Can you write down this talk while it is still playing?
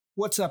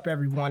What's up,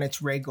 everyone?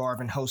 It's Ray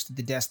Garvin, host of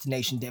the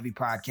Destination Devy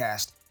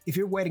podcast. If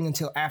you're waiting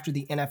until after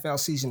the NFL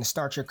season to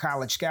start your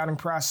college scouting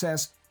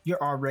process,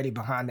 you're already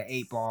behind the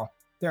eight ball.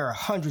 There are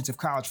hundreds of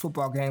college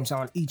football games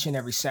on each and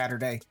every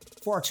Saturday,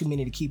 far too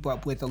many to keep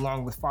up with,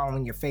 along with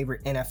following your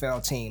favorite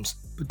NFL teams.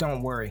 But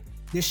don't worry,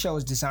 this show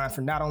is designed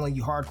for not only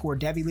you hardcore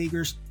Devy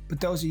leaguers, but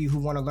those of you who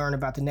want to learn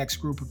about the next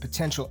group of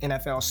potential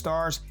NFL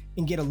stars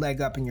and get a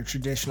leg up in your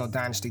traditional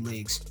dynasty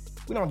leagues.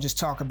 We don't just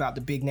talk about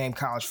the big-name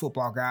college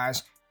football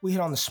guys. We hit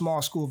on the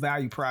small school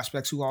value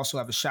prospects who also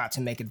have a shot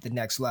to make it at the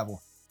next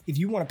level. If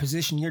you want to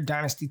position your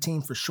dynasty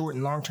team for short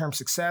and long-term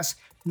success,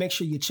 make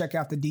sure you check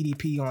out the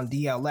DDP on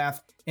DLF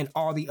and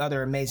all the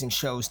other amazing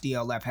shows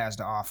DLF has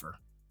to offer.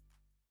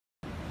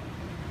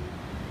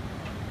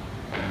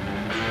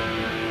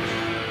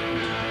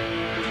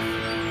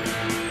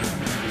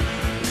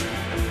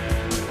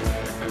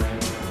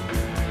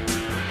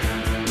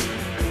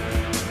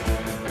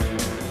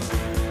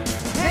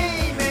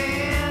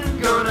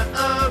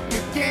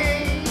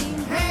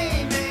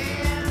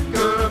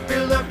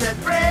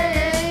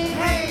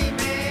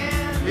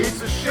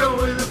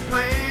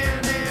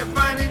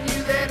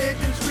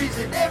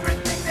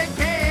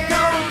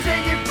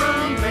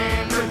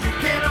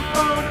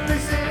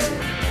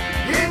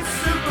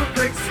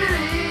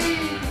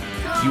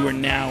 You are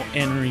now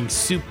entering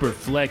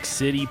Superflex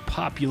City.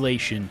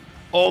 Population,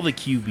 all the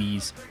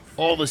QBs,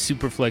 all the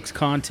Superflex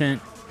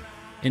content,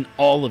 and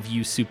all of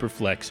you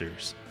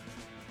Superflexers.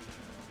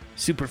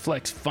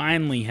 Superflex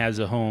finally has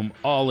a home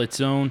all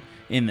its own,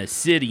 and the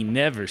city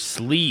never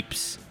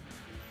sleeps.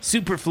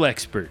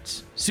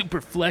 Superflexperts,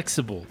 Super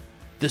Flexible,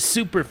 the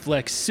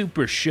Superflex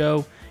Super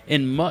Show,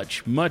 and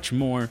much, much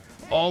more,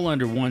 all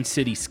under one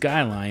city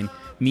skyline,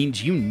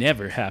 means you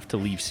never have to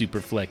leave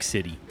Superflex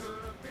City.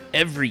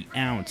 Every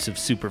ounce of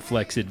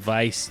Superflex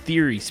advice,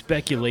 theory,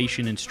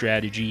 speculation, and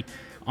strategy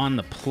on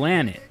the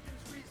planet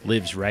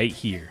lives right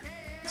here.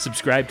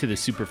 Subscribe to the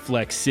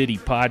Superflex City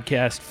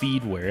podcast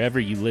feed wherever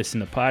you listen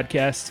to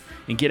podcasts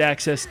and get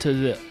access to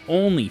the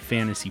only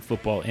fantasy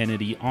football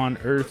entity on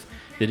earth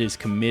that is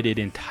committed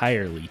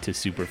entirely to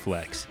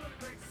Superflex.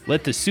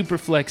 Let the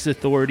Superflex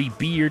Authority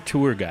be your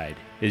tour guide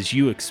as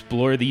you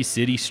explore these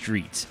city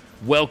streets.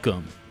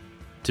 Welcome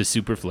to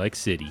Superflex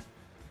City.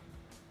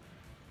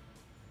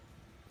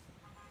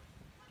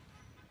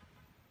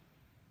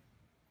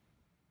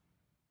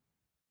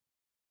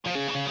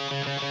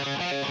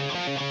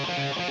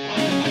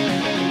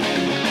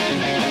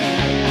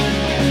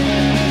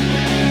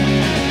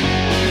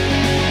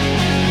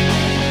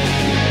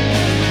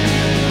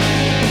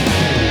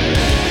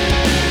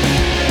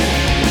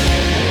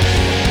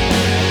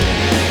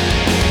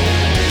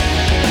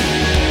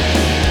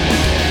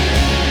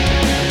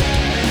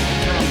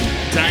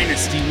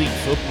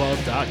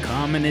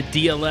 DynastyLeagueFootball.com and a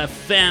DLF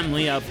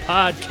family of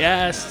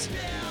podcasts.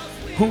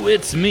 Who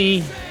it's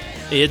me.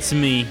 It's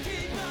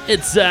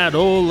that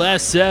old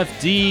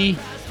SFD,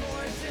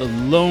 the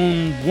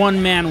lone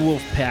one-man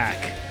wolf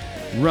pack,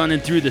 running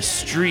through the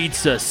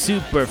streets of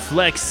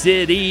Superflex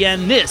City,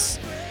 and this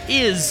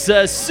is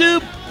a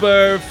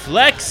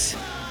Superflex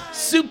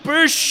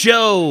Super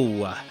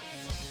Show.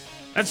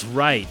 That's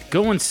right,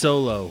 going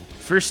solo.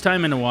 First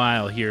time in a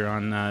while here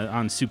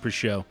on Super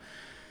Show.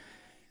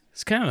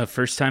 It's kind of the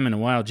first time in a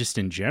while, just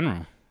in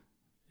general.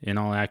 In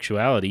all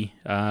actuality,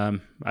 I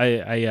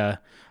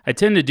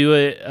tend to do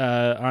it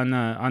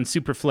on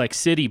Superflex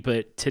City,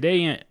 but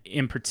today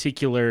in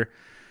particular,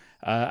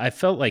 I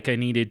felt like I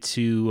needed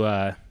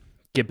to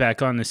get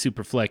back on the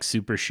Superflex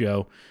Super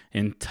Show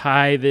and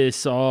tie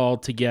this all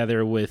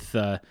together with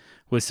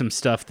some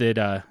stuff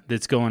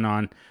that's going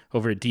on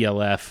over at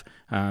DLF,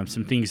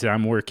 some things that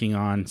I'm working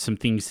on, some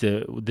things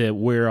that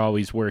we're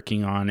always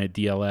working on at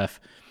DLF.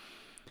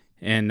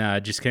 And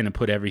just kind of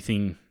put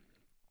everything,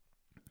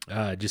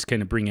 just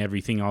kind of bring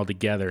everything all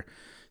together.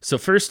 So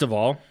first of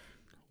all,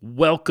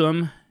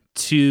 welcome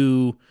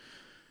to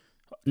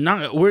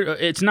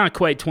it's not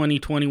quite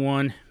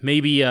 2021.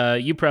 Maybe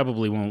you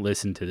probably won't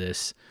listen to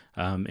this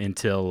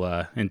until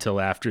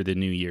after the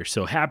new year.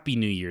 So happy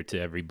New Year to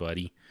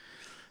everybody.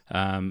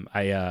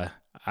 I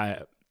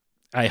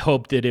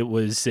hope that it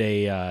was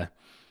a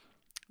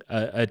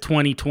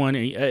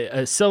 2020,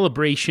 a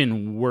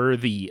celebration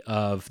worthy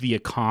of the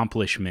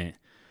accomplishment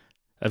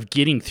of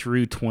getting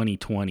through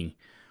 2020.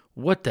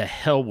 What the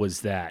hell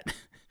was that?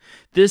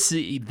 This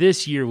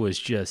year was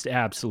just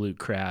absolute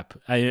crap.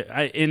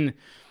 For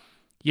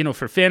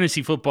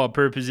fantasy football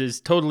purposes,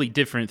 totally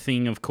different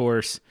thing, of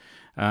course.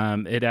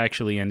 It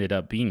actually ended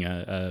up being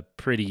a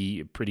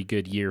pretty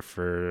good year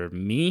for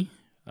me.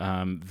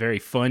 Very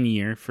fun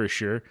year for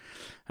sure.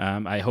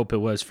 I hope it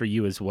was for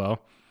you as well.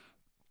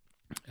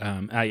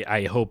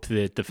 I hope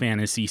that the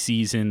fantasy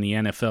season, the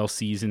NFL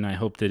season, I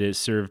hope that it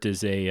served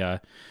as a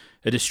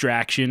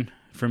distraction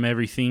from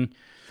everything.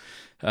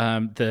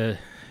 The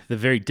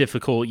very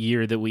difficult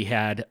year that we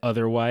had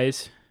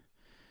otherwise.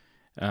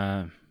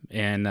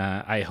 And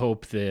I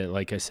hope that,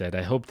 like I said,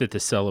 I hope that the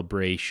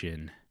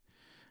celebration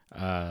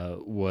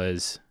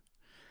was,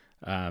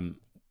 I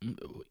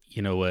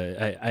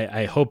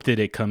hope that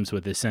it comes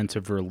with a sense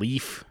of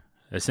relief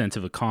a sense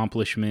of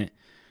accomplishment.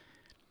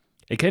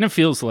 It kind of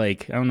feels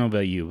like, I don't know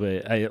about you,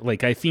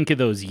 but I think of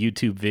those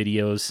YouTube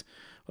videos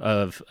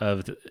of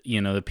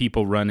the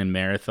people running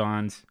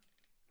marathons,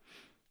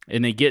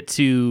 and they get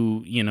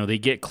to, they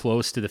get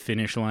close to the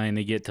finish line,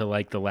 they get to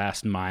like the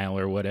last mile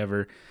or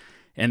whatever,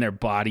 and their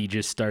body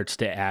just starts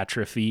to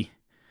atrophy.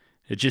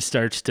 It just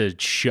starts to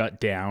shut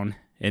down,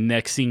 and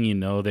next thing you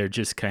know, they're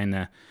just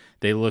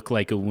they look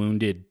like a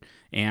wounded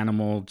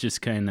animal,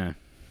 just kind of,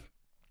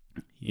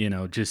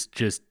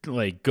 just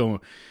like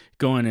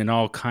going in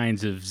all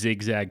kinds of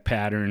zigzag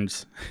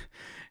patterns.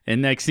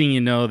 And next thing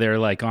you know, they're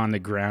like on the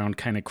ground,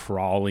 kind of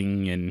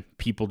crawling, and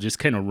people just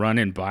kind of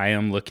running by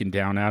them, looking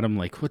down at them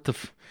like, what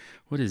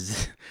is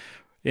this?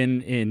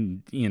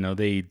 And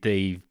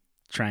they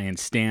try and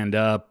stand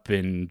up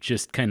and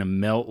just kind of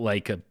melt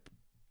like a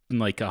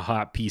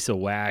hot piece of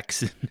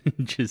wax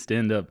and just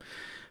end up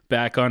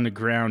back on the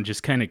ground,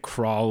 just kind of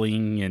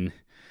crawling, and a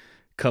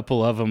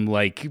couple of them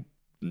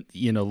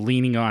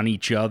leaning on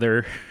each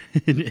other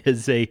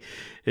as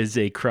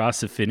they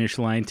cross the finish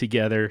line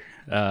together,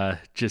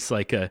 just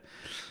like a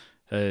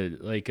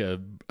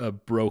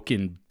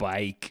broken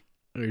bike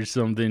or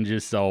something,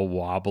 just all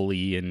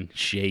wobbly and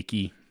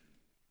shaky.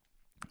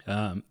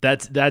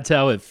 That's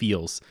how it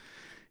feels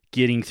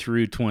getting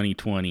through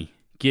 2020,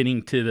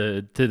 getting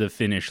to the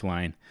finish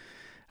line.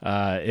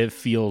 It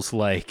feels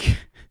like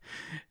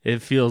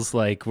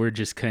we're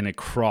just kind of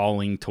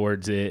crawling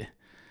towards it.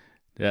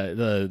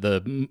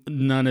 The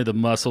none of the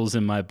muscles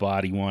in my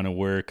body want to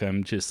work.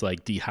 I'm just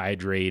like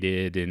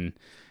dehydrated, and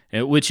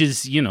which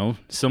is,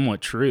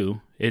 somewhat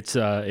true.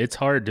 It's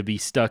hard to be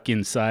stuck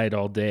inside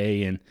all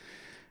day and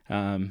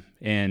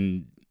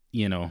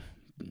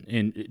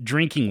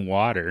drinking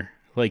water.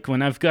 Like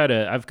when I've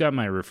got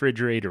my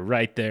refrigerator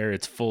right there,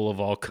 it's full of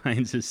all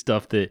kinds of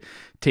stuff that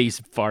tastes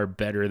far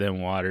better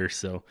than water.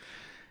 So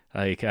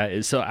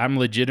so I'm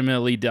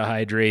legitimately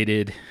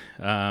dehydrated.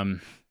 My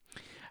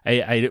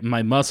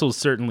muscles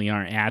certainly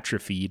aren't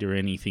atrophied or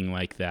anything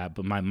like that,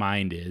 but my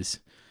mind is.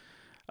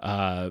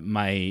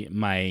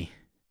 My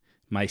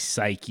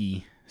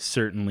psyche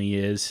certainly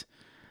is,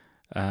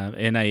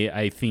 and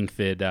I think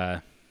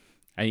that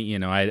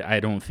I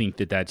don't think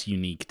that that's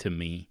unique to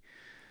me.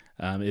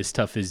 As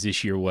tough as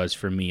this year was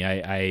for me,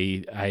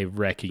 I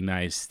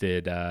recognize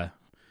that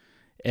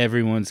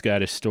everyone's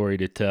got a story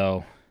to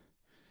tell,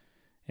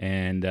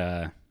 and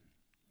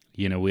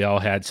we all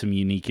had some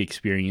unique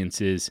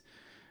experiences.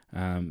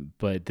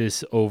 But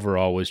this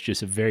overall was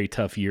just a very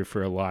tough year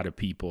for a lot of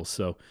people.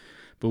 So,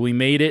 but we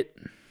made it.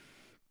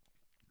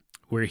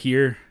 We're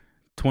here,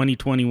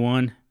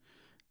 2021,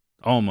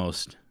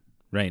 almost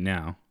right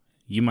now.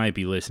 You might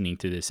be listening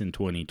to this in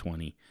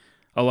 2020.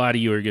 A lot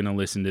of you are going to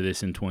listen to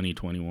this in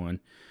 2021.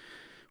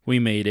 We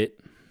made it,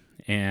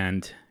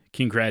 and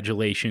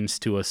congratulations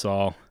to us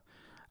all.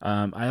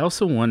 I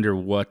also wonder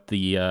what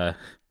the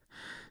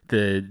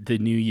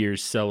New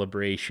Year's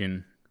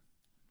celebration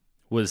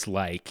was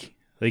like.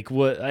 Like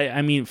what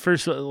I mean,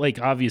 first, like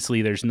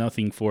obviously there's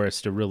nothing for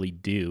us to really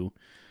do.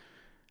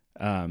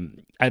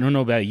 I don't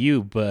know about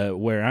you, but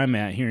where I'm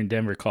at here in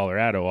Denver,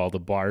 Colorado, all the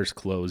bars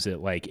close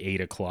at like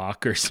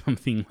 8:00 or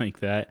something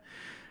like that.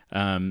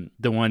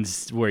 The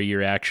ones where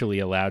you're actually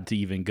allowed to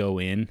even go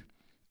in,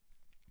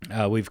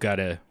 we've got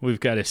a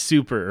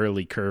super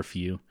early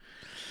curfew,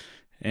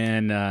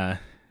 and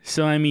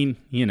so I mean,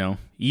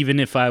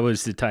 even if I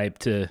was the type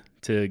to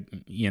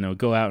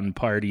go out and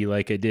party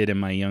like I did in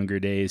my younger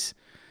days.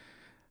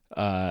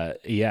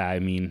 I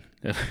mean,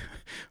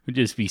 we'd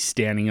just be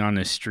standing on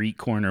a street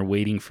corner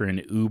waiting for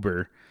an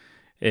Uber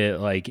at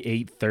like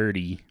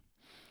 8:30,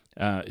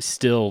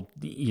 still,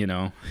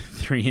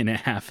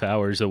 3.5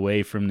 hours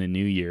away from the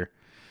new year.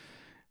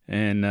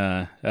 And,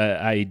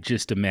 I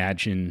just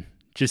imagine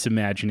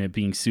it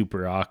being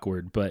super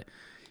awkward, but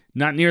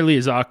not nearly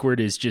as awkward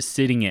as just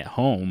sitting at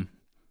home,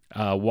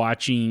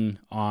 watching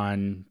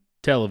on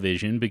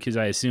television, because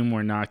I assume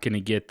we're not going to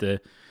get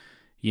the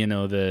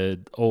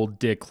old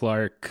Dick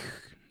Clark,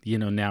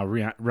 now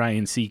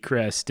Ryan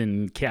Seacrest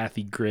and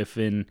Kathy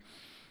Griffin.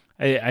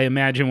 I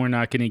imagine we're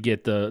not going to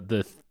get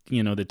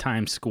the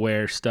Times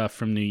Square stuff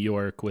from New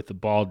York with the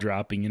ball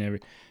dropping and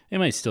everything. They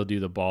might still do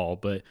the ball,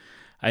 but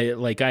I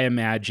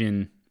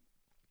imagine,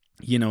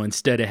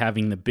 instead of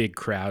having the big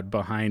crowd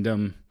behind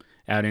them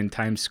out in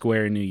Times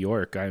Square in New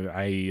York,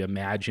 I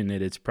imagine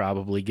that it's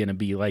probably going to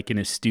be like in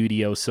a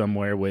studio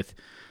somewhere with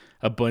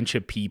a bunch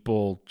of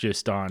people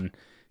just on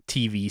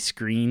TV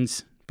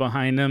screens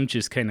behind them,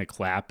 just kind of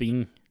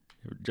clapping,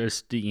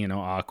 just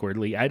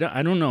awkwardly. I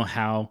don't know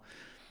how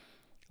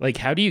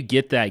do you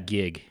get that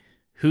gig?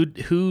 Who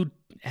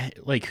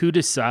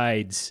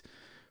decides?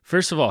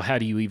 First of all, how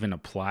do you even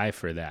apply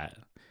for that?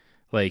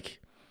 Like,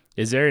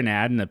 is there an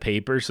ad in the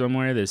paper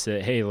somewhere that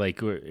said, hey, we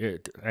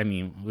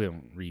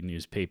don't read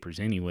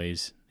newspapers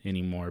anyways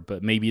anymore,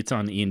 but maybe it's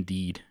on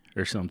Indeed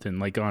or something,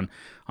 like on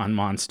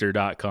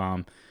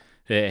Monster.com.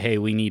 Hey,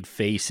 we need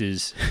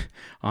faces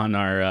on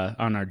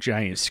our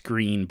giant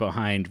screen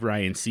behind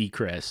Ryan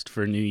Seacrest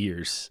for New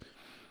Year's,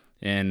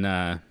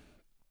 and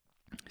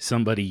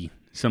somebody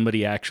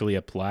somebody actually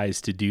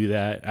applies to do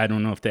that. I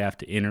don't know if they have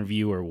to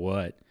interview or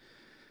what.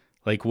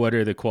 Like, what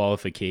are the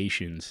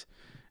qualifications?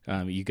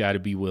 You got to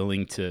be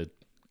willing to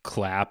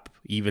clap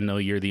even though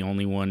you're the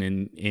only one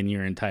in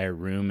your entire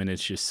room, and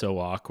it's just so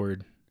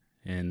awkward.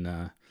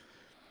 And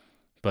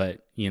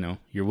but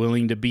you're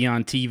willing to be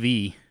on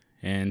TV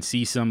and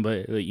see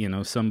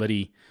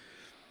somebody,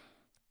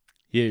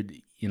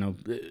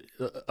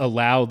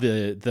 allow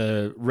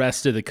the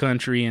rest of the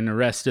country and the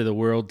rest of the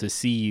world to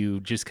see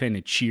you just kind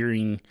of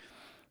cheering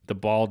the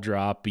ball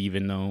drop,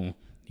 even though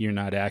you're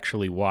not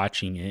actually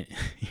watching it.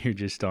 You're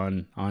just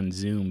on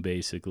Zoom,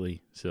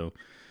 basically. So,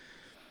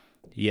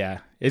 yeah,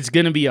 it's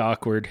going to be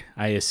awkward,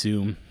 I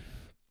assume.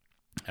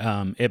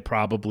 It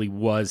probably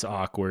was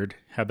awkward.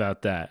 How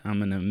about that? I'm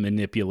going to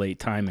manipulate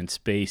time and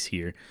space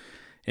here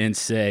and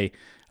say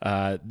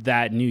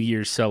that New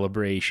Year's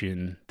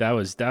celebration, that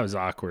was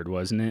awkward,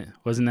 wasn't it?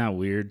 Wasn't that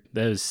weird?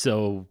 That was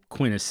so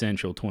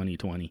quintessential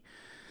 2020.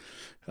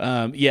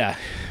 Yeah.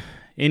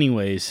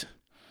 Anyways,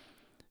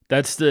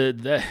 that's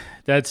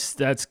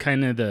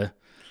kind of the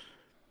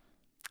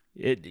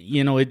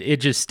it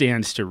just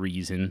stands to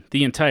reason.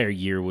 The entire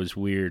year was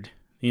weird.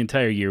 The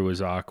entire year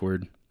was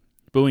awkward.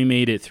 But we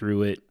made it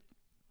through it.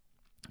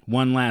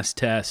 One last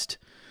test.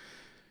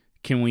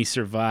 Can we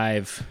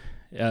survive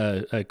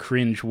a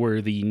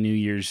cringe-worthy New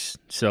Year's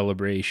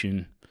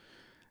celebration?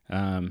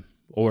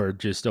 Or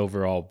just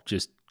overall,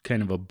 just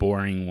kind of a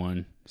boring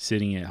one,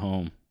 sitting at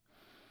home?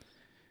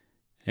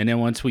 And then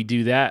once we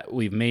do that,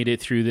 we've made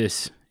it through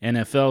this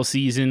NFL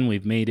season.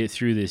 We've made it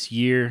through this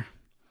year.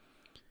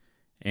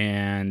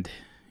 And,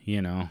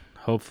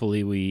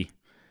 hopefully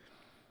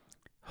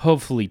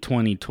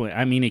 2020,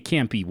 I mean, it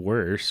can't be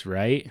worse,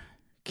 right?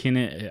 Can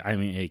it? I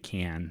mean, it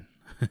can.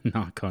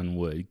 Knock on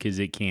wood, because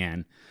it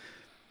can.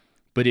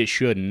 But it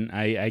shouldn't.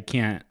 I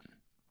can't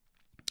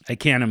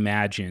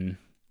imagine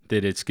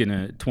that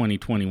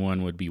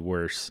 2021 would be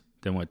worse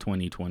than what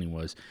 2020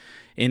 was.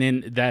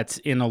 And that's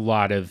in a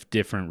lot of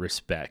different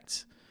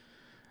respects.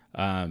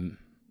 Let's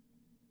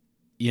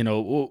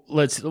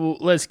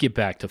get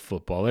back to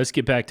football. Let's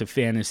get back to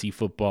fantasy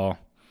football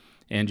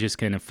and just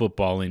kind of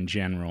football in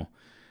general.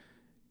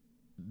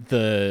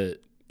 To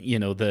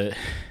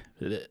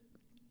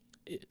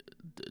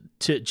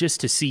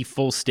see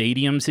full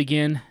stadiums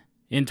again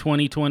in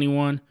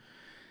 2021.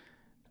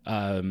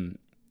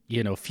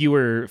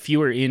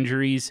 Fewer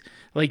injuries,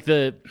 like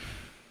the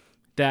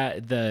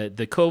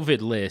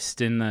COVID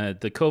list and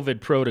the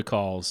COVID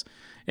protocols,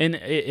 and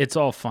it's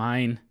all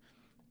fine.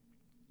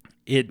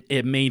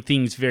 It made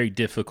things very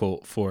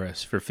difficult for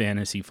us for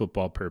fantasy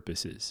football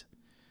purposes.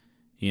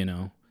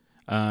 The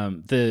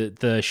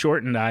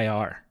shortened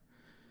IR.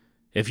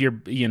 If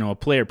you're a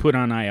player put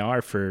on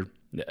IR for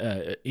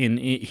here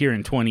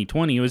in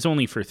 2020, it was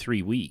only for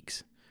 3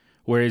 weeks,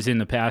 whereas in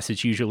the past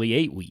it's usually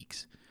 8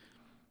 weeks.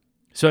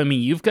 So I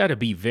mean, you've got to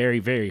be very,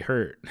 very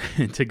hurt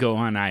to go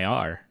on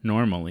IR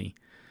normally.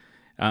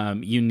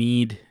 You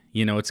need,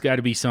 it's got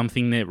to be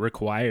something that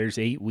requires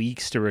 8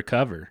 weeks to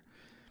recover.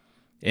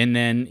 And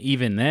then,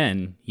 even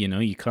then,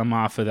 you come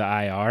off of the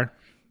IR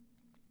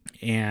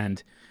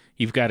and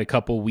you've got a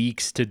couple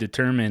weeks to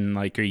determine,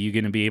 like, are you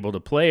going to be able to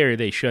play, or are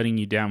they shutting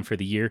you down for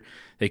the year?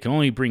 They can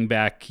only bring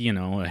back,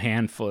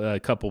 a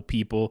couple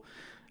people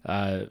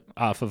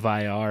off of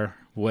IR,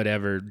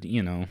 whatever,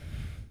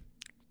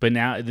 But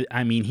now,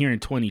 I mean, here in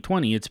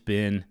 2020, it's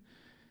been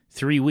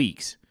 3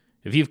 weeks.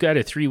 If you've got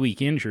a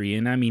 3-week injury,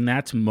 and I mean,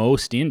 that's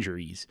most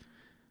injuries.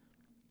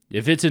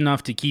 If it's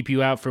enough to keep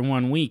you out for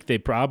 1 week, they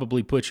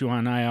probably put you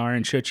on IR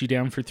and shut you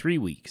down for 3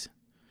 weeks.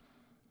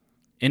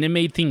 And it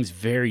made things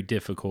very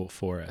difficult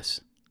for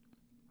us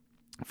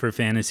for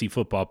fantasy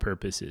football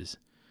purposes.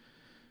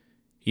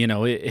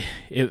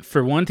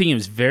 For one thing, it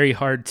was very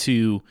hard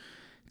to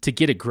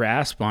get a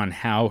grasp on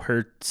how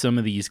hurt some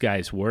of these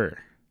guys were.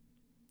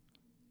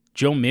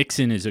 Joe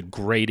Mixon is a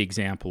great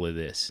example of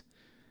this,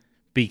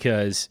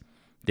 because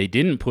they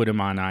didn't put him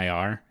on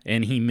IR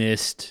and he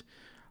missed,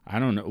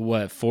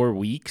 4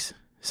 weeks,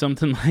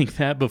 something like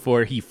that,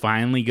 before he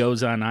finally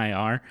goes on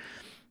IR.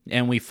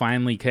 And we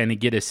finally kind of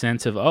get a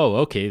sense of, oh,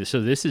 okay,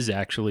 so this is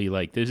actually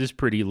this is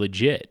pretty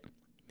legit.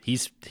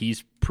 He's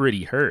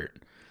pretty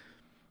hurt.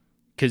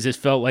 Because this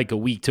felt like a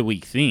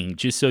week-to-week thing.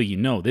 Just so you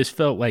know, this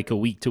felt like a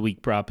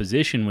week-to-week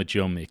proposition with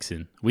Joe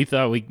Mixon. We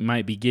thought we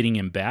might be getting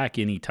him back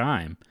any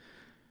time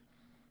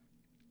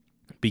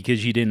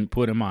because you didn't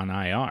put him on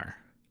IR.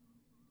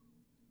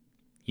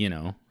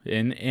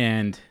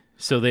 And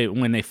so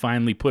when they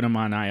finally put him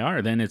on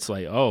IR, then it's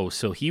like, oh,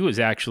 so he was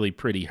actually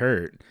pretty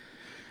hurt.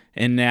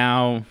 And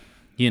now,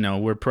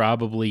 we're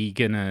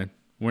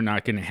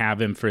not gonna have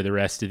him for the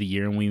rest of the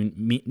year, and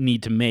we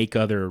need to make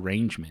other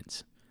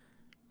arrangements.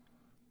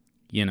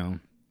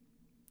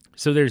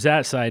 So there's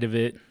that side of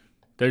it.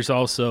 There's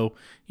also,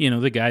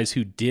 the guys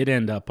who did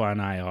end up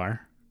on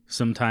IR.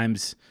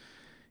 Sometimes,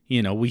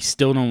 we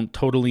still don't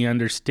totally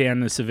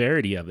understand the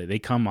severity of it. They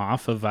come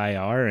off of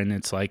IR, and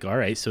it's like, all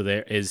right, so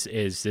there is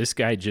this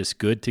guy just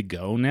good to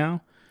go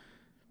now?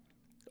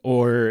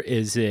 Or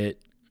is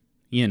it,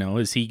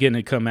 is he going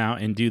to come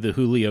out and do the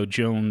Julio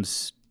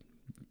Jones,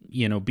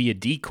 be a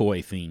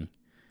decoy thing.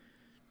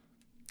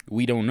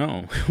 We don't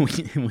know.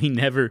 We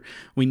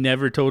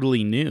never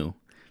totally knew.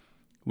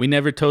 We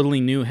never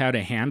totally knew how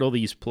to handle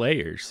these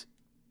players.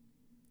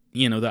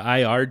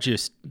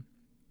 The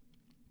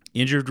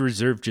injured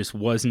reserve just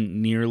wasn't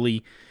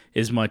nearly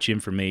as much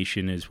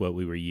information as what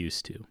we were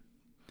used to.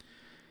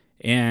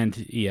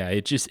 And yeah,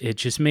 it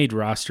just made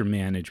roster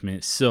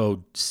management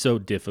so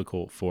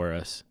difficult for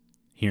us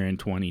here in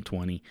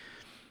 2020.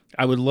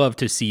 I would love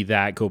to see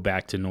that go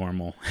back to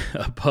normal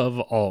above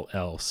all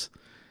else.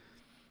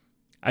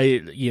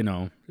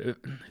 Fans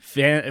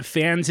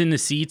in the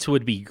seats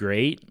would be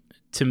great.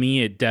 To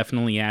me, it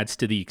definitely adds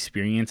to the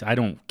experience. I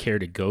don't care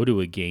to go to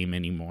a game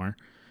anymore.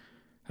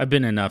 I've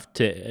been to enough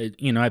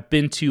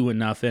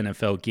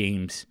NFL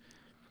games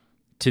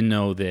to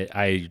know that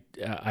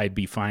I'd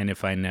be fine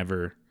if I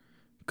never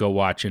go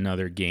watch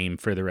another game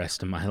for the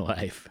rest of my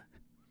life.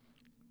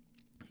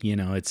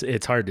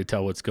 It's hard to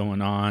tell what's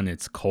going on.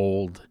 It's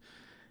cold.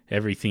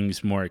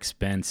 Everything's more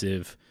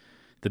expensive.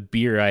 The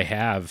beer I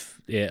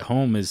have at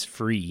home is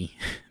free.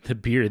 The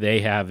beer they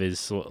have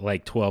is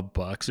like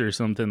 $12 or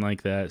something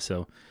like that.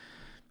 So,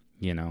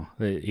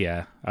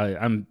 yeah,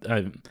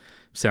 I'm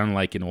sounding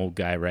like an old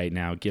guy right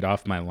now. Get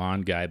off my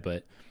lawn, guy.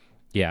 But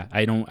yeah,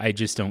 I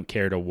just don't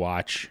care to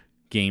watch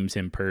games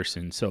in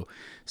person. So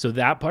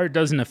that part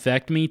doesn't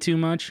affect me too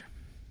much.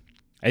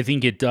 I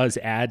think it does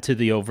add to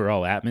the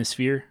overall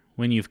atmosphere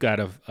when you've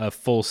got a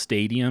full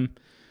stadium.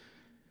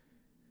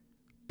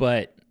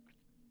 But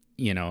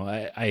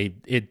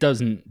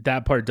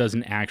that part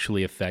doesn't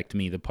actually affect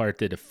me. The part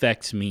that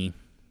affects me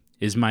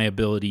is my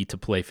ability to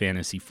play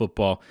fantasy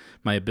football,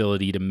 my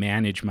ability to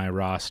manage my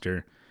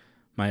roster,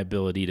 my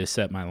ability to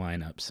set my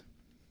lineups.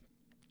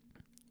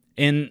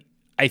 And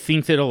I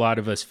think that a lot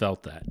of us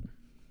felt that.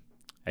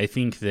 I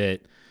think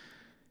that,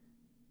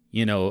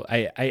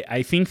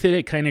 I think that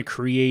it kind of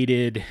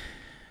created,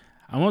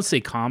 I won't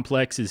say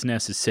complexes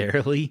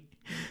necessarily,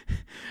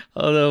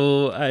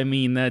 although, I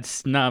mean,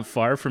 that's not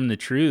far from the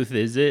truth,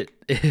 is it?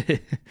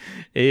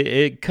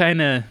 It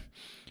kind of,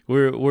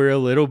 we're a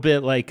little bit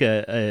like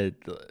a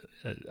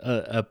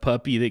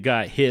puppy that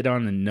got hit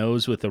on the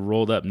nose with a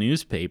rolled up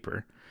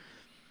newspaper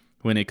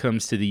when it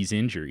comes to these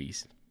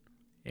injuries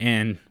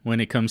and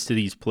when it comes to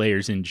these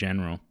players in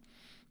general.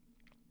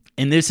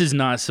 And this is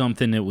not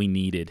something that we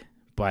needed,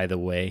 by the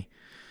way.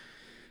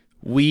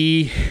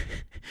 We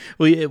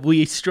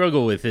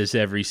struggle with this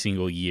every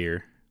single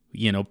year.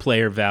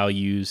 Player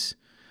values,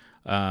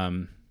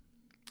 the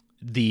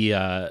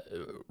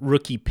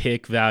rookie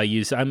pick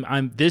values.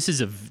 This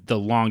is the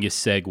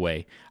longest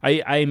segue.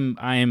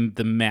 I'm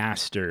the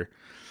master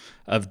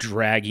of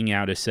dragging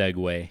out a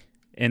segue.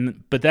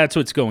 But that's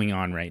what's going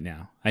on right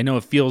now. I know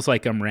it feels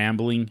like I'm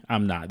rambling.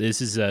 I'm not. This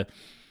is a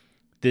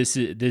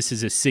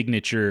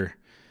signature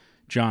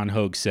John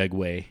Hogue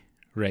segue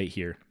right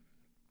here.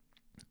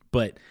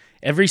 But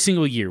every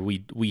single year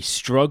we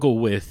struggle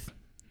with,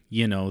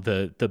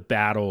 the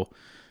battle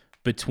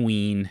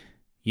between,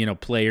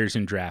 players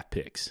and draft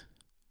picks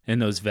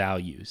and those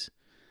values.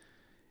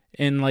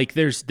 And like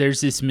there's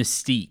this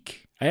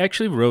mystique. I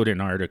actually wrote an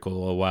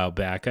article a while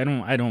back. I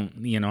don't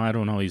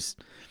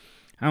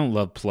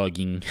love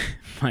plugging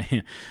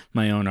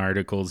my own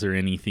articles or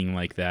anything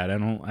like that. I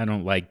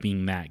don't like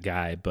being that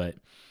guy, but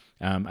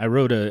I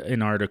wrote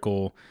an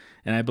article,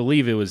 and I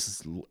believe it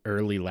was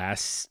early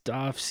last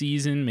off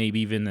season,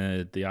 maybe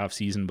even the off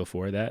season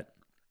before that.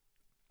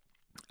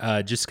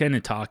 Just kind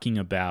of talking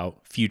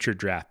about future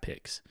draft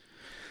picks,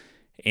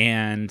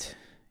 and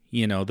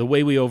the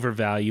way we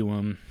overvalue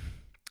them,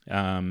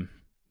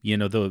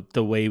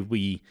 the way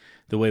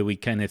we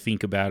kind of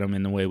think about them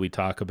and the way we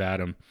talk about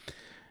them,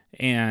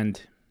 and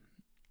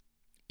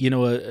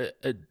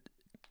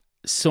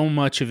so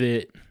much of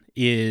it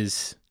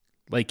is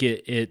like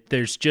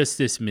there's just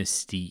this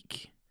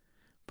mystique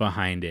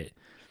behind it.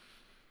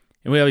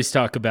 And we always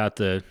talk about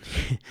the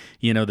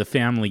the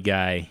Family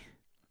Guy,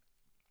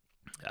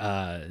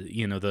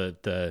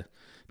 the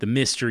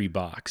mystery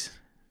box.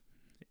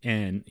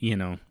 And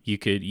you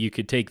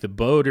could take the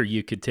boat or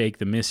you could take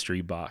the mystery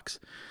box.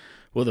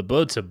 Well, the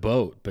boat's a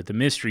boat, but the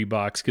mystery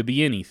box could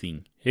be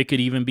anything. It could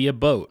even be a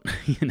boat,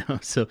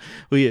 So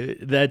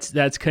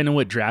that's kind of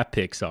what draft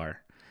picks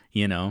are,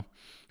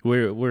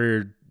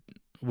 We're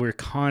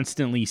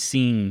constantly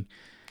seeing,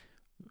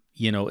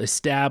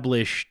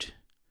 established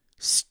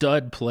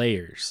stud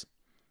players,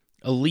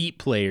 elite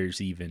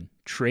players even,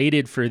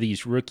 traded for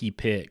these rookie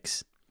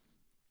picks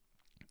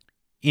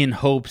in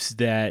hopes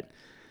that,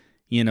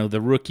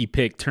 the rookie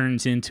pick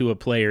turns into a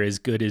player as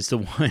good as the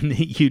one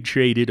that you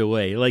traded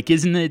away. Like,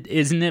 isn't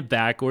it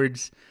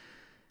backwards?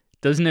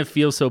 Doesn't it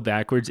feel so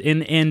backwards?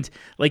 And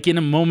like in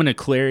a moment of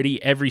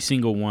clarity, every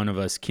single one of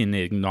us can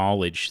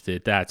acknowledge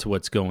that that's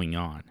what's going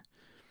on.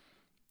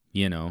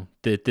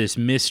 That this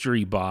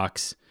mystery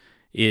box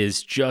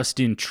is just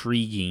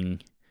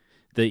intriguing.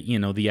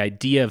 The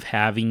idea of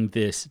having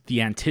the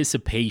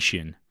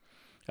anticipation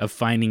of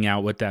finding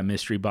out what that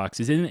mystery box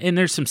is. And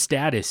there's some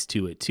status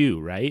to it too,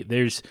 right?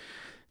 There's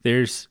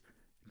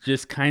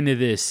just kind of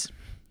this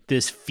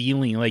this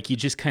feeling like you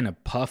just kind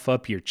of puff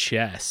up your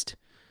chest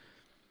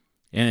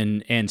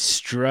and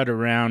strut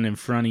around in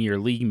front of your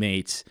league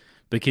mates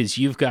because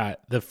you've got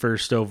the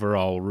first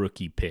overall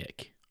rookie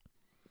pick.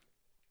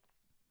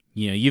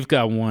 You've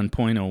got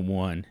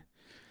 1.01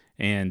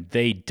 and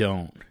they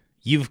don't.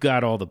 You've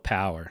got all the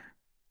power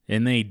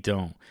and they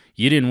don't.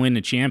 You didn't win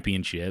the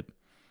championship.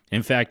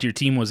 In fact, your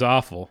team was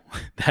awful.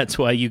 That's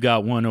why you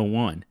got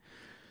 101.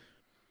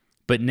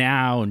 But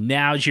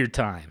now's your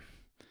time.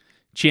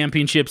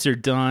 Championships are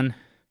done.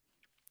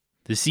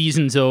 The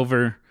season's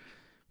over.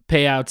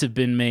 Payouts have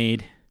been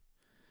made.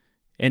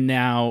 And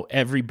now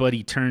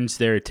everybody turns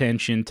their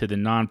attention to the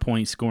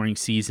non-point scoring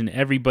season.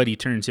 Everybody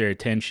turns their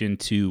attention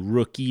to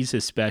rookies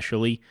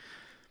especially.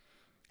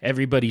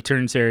 Everybody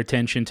turns their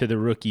attention to the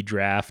rookie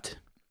draft.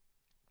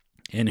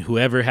 And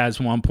whoever has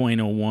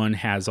 1.01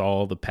 has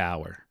all the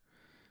power.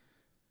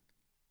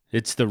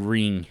 It's the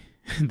ring,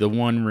 the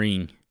one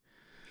ring.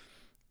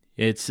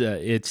 It's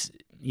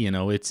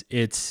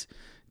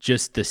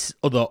just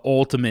the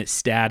ultimate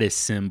status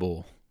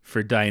symbol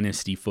for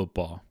dynasty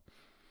football.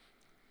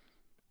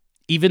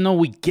 Even though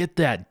we get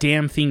that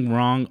damn thing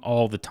wrong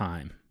all the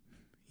time,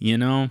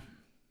 even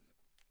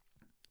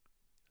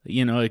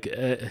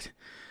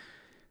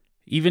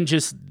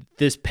just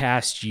this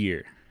past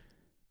year,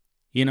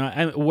 and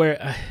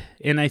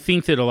I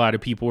think that a lot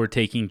of people were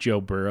taking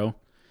Joe Burrow.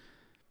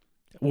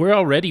 We're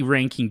already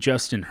ranking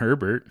Justin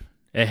Herbert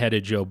ahead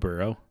of Joe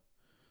Burrow.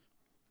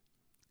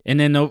 And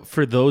then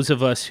for those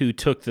of us who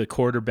took the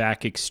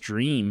quarterback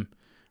extreme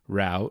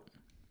route,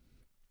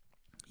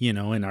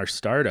 in our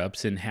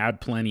startups and had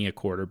plenty of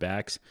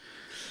quarterbacks,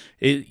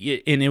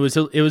 it was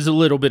a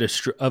little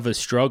bit of a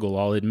struggle,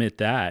 I'll admit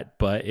that,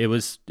 but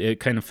it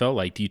kind of felt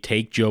like, do you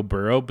take Joe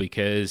Burrow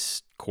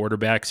because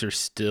quarterbacks are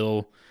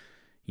still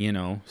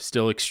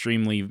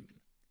extremely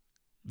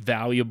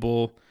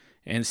valuable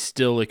and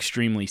still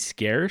extremely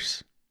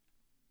scarce?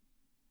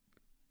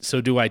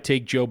 So do I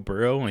take Joe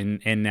Burrow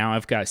and now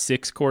I've got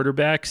 6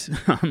 quarterbacks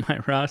on my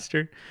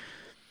roster?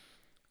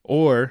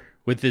 Or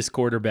with this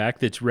quarterback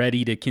that's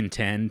ready to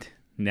contend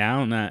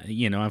now,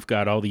 I've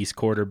got all these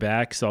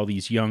quarterbacks, all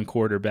these young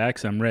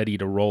quarterbacks, I'm ready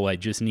to roll, I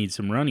just need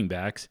some running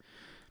backs.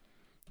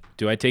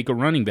 Do I take a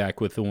running back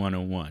with the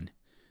 101?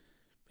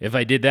 If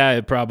I did that,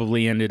 it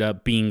probably ended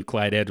up being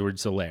Clyde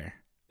Edwards-Helaire.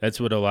 That's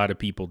what a lot of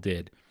people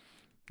did.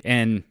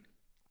 And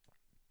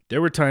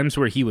there were times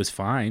where he was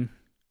fine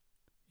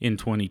in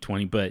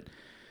 2020, but,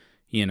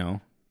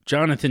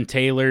 Jonathan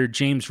Taylor,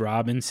 James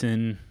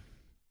Robinson,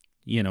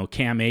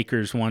 Cam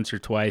Akers once or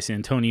twice,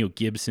 Antonio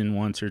Gibson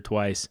once or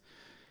twice,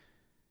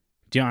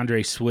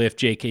 DeAndre Swift,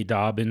 J.K.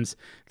 Dobbins,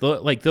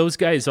 like those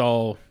guys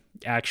all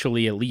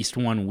actually at least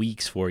won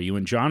weeks for you.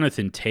 And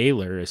Jonathan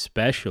Taylor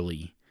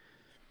especially,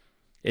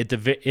 at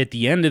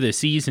the end of the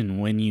season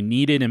when you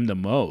needed him the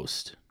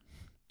most,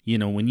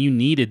 when you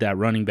needed that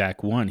running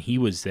back one, he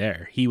was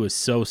there. He was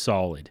so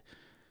solid.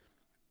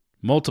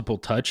 Multiple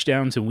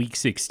touchdowns in Week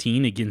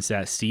 16 against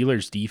that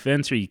Steelers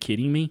defense. Are you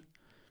kidding me?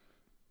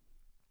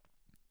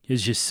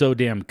 It's just so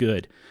damn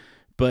good.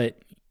 But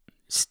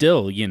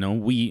still,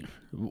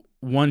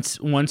 once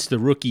the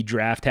rookie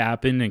draft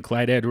happened and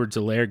Clyde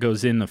Edwards-Helaire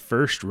goes in the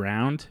first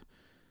round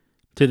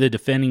to the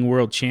defending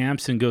world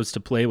champs and goes to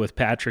play with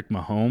Patrick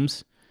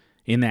Mahomes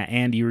in that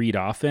Andy Reid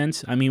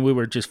offense, we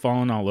were just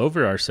falling all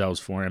over ourselves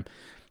for him.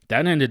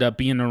 That ended up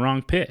being the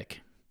wrong pick,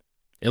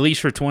 at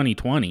least for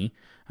 2020.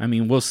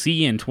 We'll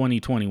see in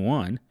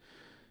 2021.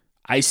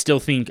 I still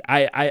think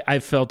I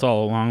felt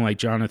all along like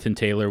Jonathan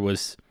Taylor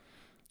was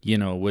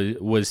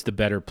the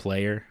better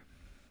player,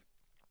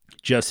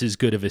 just as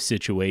good of a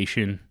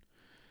situation.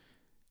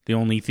 The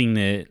only thing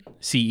that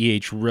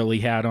CEH really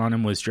had on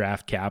him was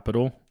draft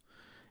capital,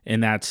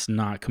 and that's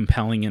not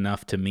compelling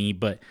enough to me.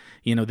 But,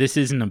 this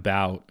isn't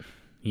about,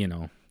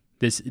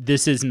 this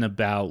isn't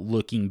about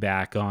looking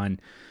back on,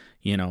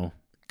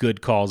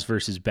 good calls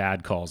versus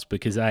bad calls,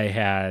 because I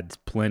had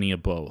plenty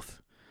of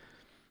both.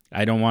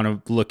 I don't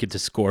want to look at the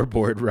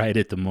scoreboard right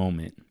at the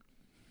moment.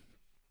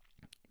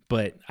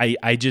 But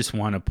I just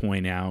want to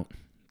point out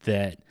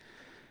that,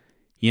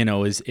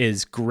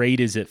 as great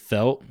as it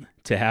felt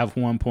to have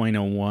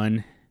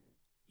 1.01,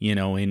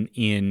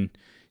 in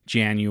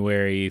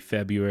January,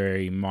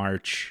 February,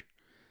 March,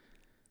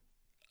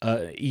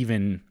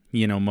 even,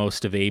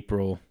 most of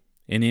April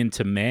and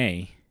into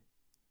May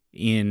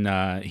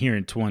here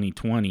in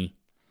 2020,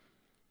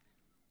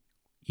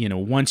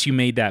 once you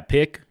made that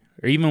pick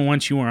or even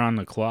once you were on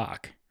the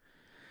clock,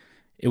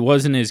 it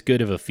wasn't as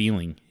good of a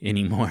feeling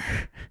anymore.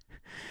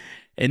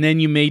 And then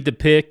you made the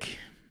pick.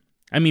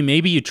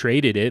 Maybe you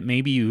traded it.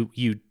 Maybe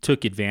you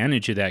took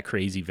advantage of that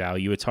crazy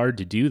value. It's hard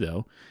to do,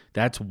 though.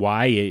 That's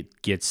why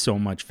it gets so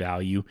much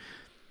value,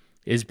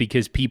 is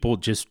because people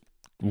just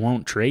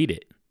won't trade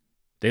it.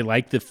 They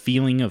like the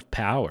feeling of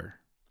power.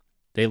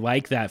 They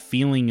like that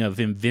feeling of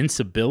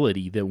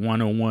invincibility that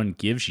 101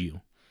 gives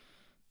you.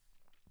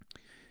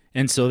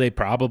 And so they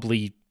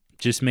probably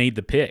just made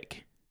the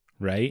pick,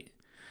 right?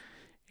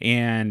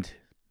 And,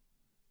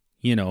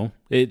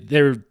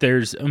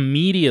 there's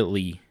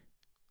immediately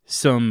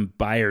some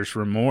buyer's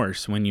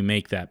remorse when you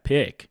make that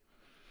pick.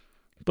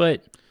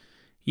 But,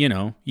 you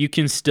know, you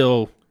can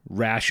still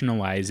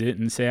rationalize it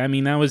and say, I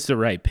mean, that was the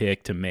right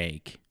pick to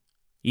make.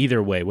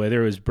 Either way,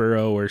 whether it was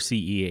Burrow or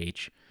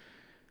CEH.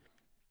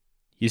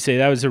 You say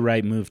that was the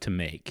right move to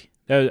make.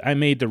 I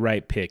made the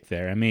right pick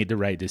there. I made the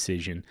right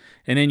decision.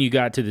 And then you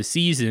got to the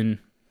season,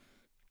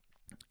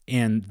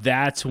 and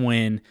that's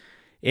when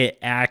it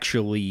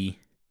actually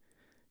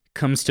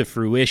comes to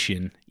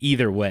fruition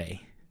either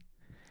way.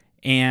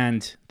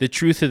 And the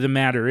truth of the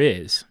matter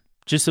is,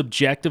 just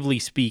objectively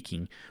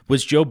speaking,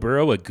 was Joe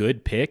Burrow a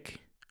good pick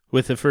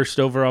with the first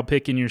overall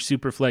pick in your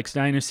Superflex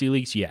Dynasty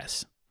leagues?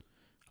 Yes,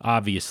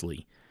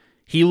 obviously.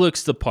 He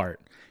looks the part.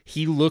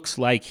 He looks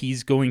like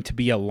he's going to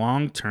be a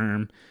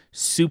long-term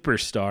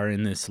superstar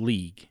in this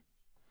league.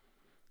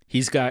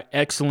 He's got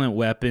excellent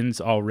weapons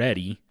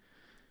already.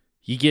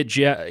 You get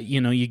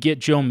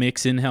Joe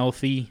Mixon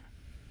healthy.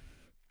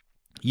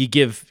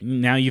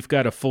 Now you've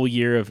got a full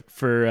year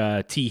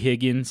for T.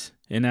 Higgins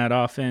in that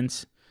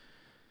offense.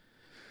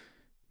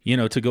 You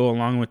know, to go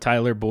along with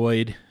Tyler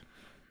Boyd.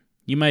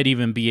 You might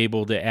even be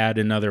able to add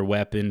another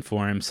weapon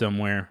for him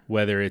somewhere,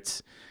 whether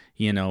it's,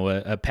 you know,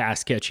 a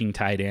pass-catching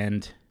tight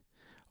end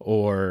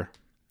or,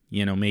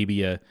 you know,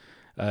 maybe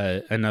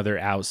another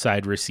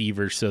outside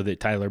receiver so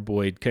that Tyler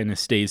Boyd kind of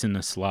stays in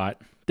the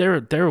slot.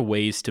 There are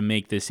ways to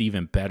make this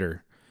even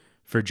better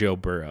for Joe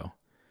Burrow.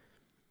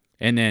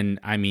 And then,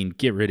 I mean,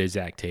 get rid of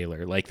Zach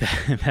Taylor. Like,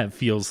 that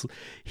feels,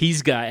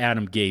 he's got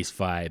Adam Gase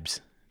vibes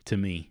to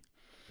me.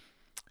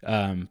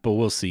 But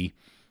we'll see.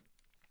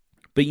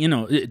 But, you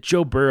know,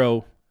 Joe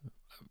Burrow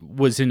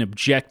was an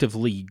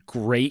objectively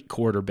great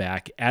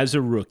quarterback as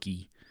a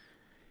rookie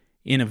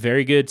in a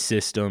very good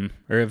system,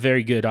 or a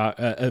very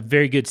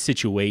good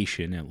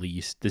situation, at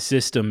least. The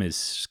system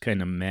is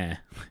kind of meh.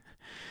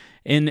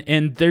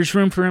 And there's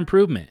room for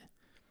improvement.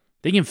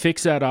 They can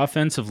fix that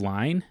offensive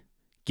line,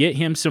 get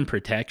him some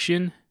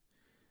protection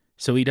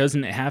so he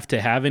doesn't have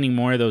to have any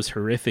more of those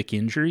horrific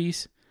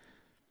injuries.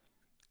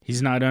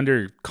 He's not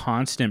under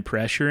constant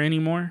pressure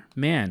anymore.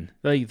 Man,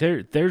 like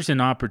there's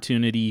an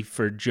opportunity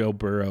for Joe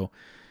Burrow.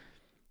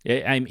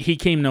 He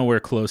came nowhere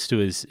close to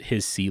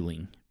his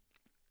ceiling.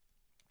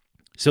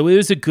 So it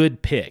was a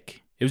good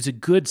pick. It was a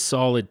good,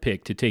 solid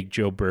pick to take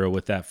Joe Burrow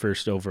with that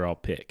first overall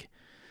pick.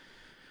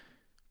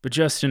 But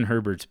Justin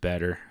Herbert's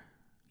better.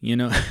 You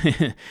know,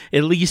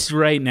 at least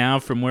right now,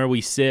 from where we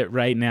sit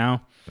right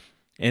now,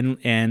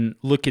 and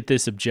look at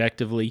this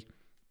objectively,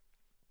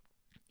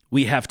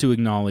 we have to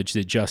acknowledge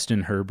that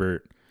Justin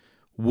Herbert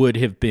would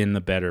have been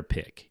the better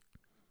pick.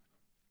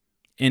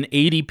 And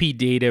ADP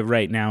data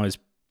right now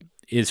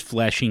is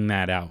fleshing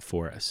that out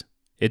for us.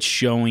 It's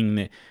showing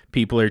that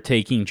people are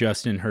taking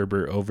Justin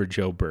Herbert over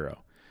Joe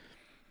Burrow.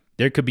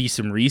 There could be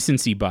some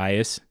recency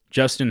bias.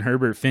 Justin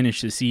Herbert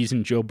finished the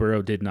season, Joe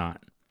Burrow did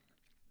not.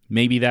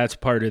 Maybe that's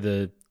part of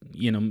the,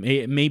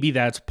 maybe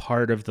that's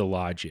part of the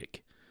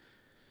logic.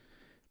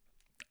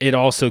 It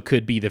also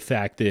could be the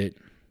fact that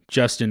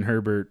Justin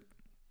Herbert,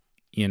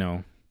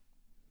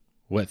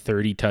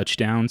 30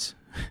 touchdowns?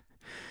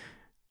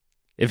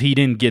 If he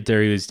didn't get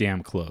there, he was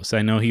damn close.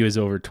 I know he was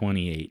over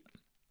 28.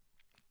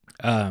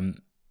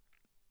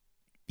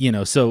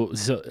 So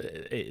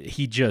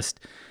he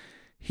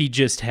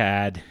just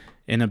had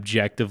an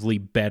objectively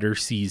better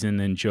season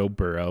than Joe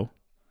Burrow.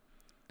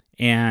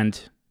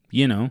 And,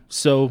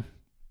 so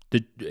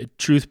the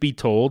truth be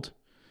told,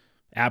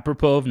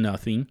 apropos of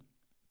nothing,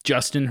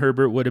 Justin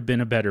Herbert would have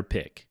been a better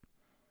pick.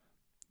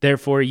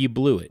 Therefore, you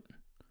blew it.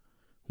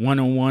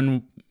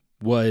 101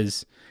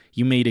 was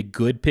you made a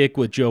good pick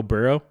with Joe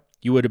Burrow,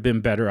 you would have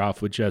been better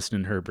off with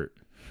Justin Herbert.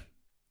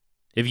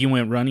 If you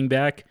went running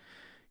back,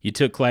 you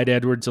took Clyde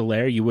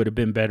Edwards-Helaire, you would have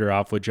been better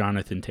off with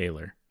Jonathan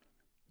Taylor.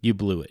 You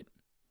blew it.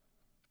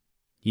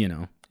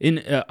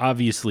 And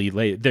obviously,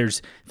 there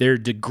are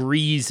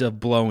degrees of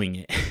blowing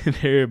it.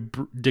 There are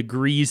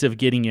degrees of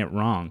getting it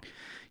wrong.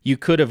 You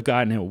could have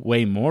gotten it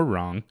way more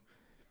wrong.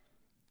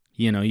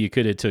 You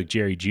could have took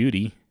Jerry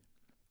Jeudy.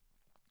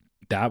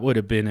 That would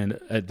have been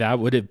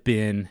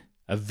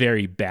a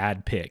very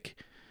bad pick.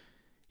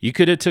 You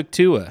could have took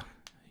Tua,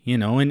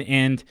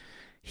 and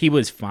he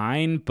was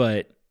fine,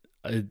 but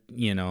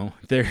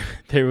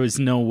there was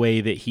no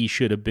way that he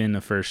should have been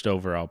the first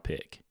overall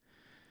pick.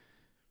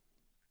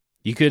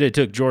 You could have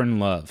took Jordan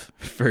Love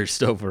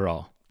first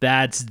overall.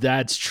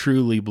 That's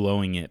truly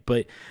blowing it.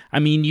 But I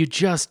mean, you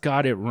just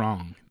got it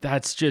wrong.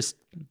 That's just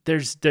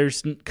there's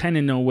kind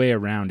of no way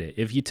around it.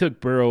 If you took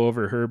Burrow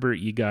over Herbert,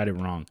 you got it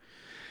wrong.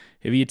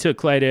 If you took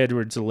Clyde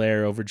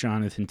Edwards-Helaire over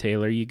Jonathan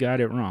Taylor, you got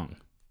it wrong.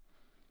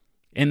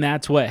 And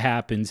that's what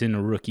happens in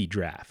a rookie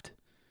draft.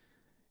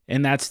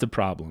 And that's the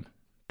problem.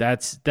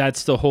 That's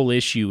the whole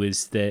issue,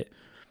 is that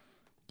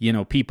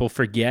people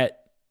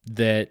forget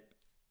that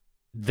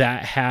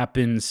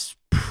happens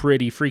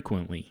pretty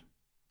frequently,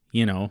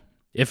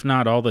 if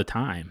not all the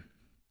time.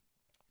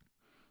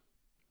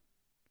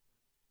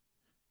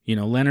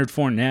 Leonard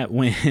Fournette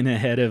went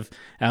ahead of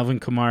Alvin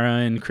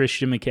Kamara and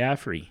Christian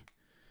McCaffrey.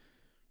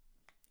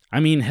 I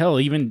mean, hell,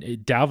 even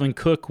Dalvin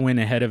Cook went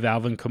ahead of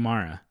Alvin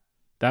Kamara.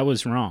 That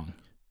was wrong,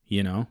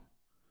 you know?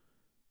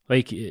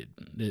 Like,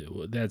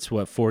 that's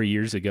what, 4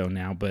 years ago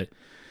now, but,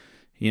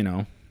 you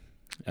know,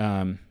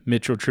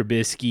 Mitchell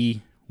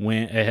Trubisky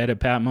went ahead of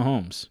Pat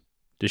Mahomes.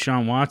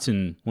 Deshaun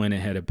Watson went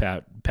ahead of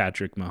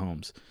Patrick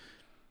Mahomes.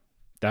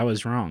 That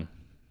was wrong.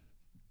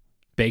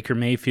 Baker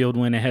Mayfield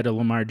went ahead of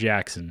Lamar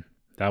Jackson.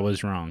 That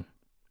was wrong,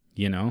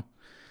 you know?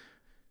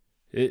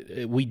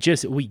 We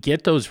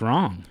get those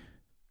wrong.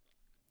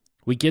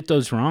 We get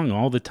those wrong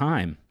all the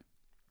time.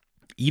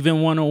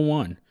 Even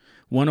 101.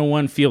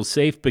 101 feels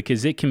safe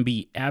because it can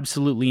be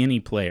absolutely any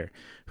player.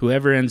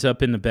 Whoever ends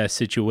up in the best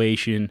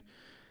situation,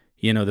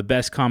 you know, the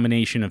best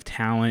combination of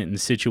talent and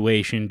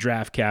situation,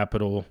 draft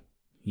capital,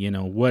 you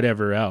know,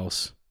 whatever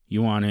else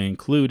you want to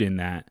include in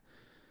that.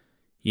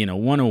 You know,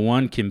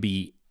 101 can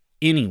be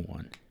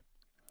anyone.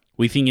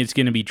 We think it's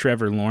going to be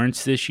Trevor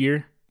Lawrence this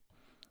year.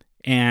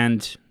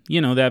 And, you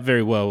know, that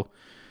very well,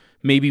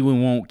 maybe we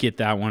won't get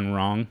that one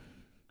wrong.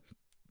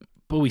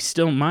 But we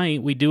still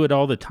might. We do it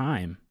all the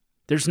time.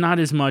 There's not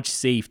as much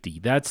safety.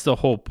 That's the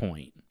whole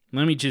point.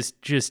 Let me just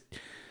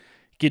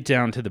get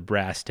down to the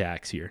brass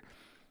tacks here.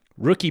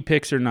 Rookie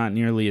picks are not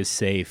nearly as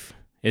safe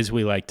as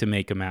we like to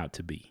make them out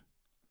to be.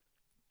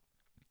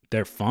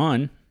 They're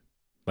fun.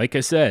 Like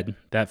I said,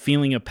 that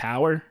feeling of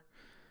power,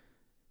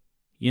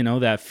 you know,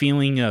 that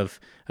feeling of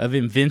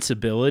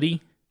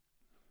invincibility,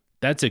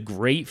 that's a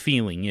great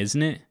feeling,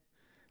 isn't it?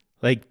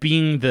 Like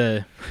being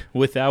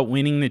without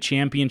winning the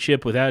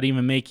championship, without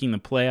even making the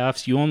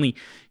playoffs, you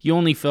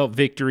only felt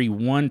victory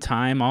one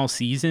time all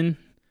season.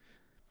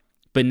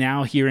 But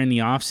now here in the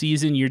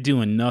offseason, you're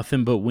doing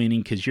nothing but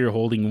winning because you're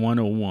holding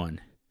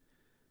 101.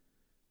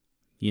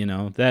 You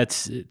know,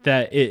 it's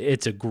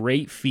a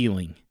great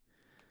feeling.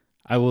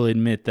 I will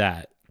admit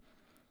that.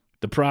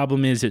 The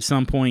problem is at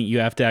some point you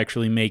have to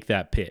actually make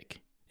that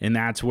pick, and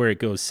that's where it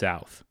goes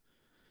south.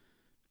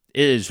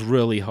 It is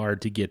really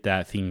hard to get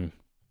that thing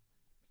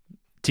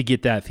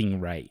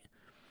right.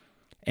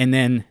 And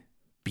then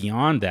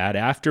beyond that,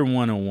 after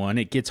 101,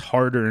 it gets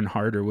harder and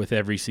harder with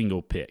every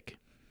single pick.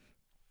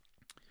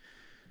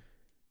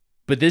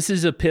 But this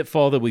is a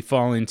pitfall that we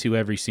fall into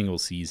every single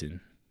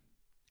season.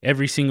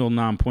 Every single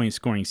non-point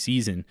scoring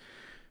season,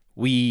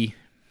 we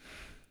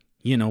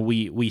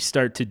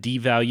start to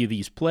devalue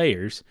these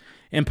players.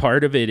 And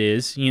part of it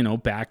is, you know,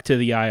 back to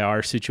the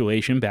IR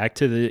situation, back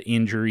to the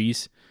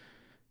injuries.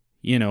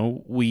 You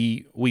know,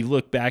 we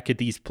look back at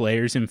these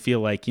players and feel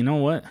like, you know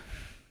what?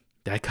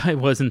 That guy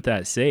wasn't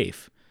that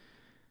safe.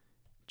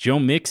 Joe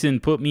Mixon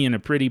put me in a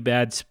pretty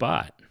bad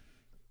spot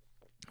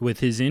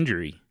with his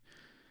injury.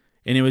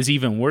 And it was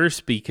even worse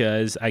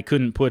because I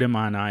couldn't put him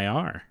on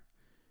IR.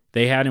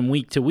 They had him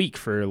week to week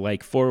for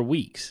like 4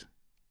 weeks.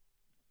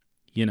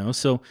 You know,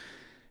 so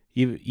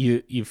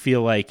you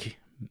feel like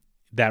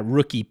that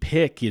rookie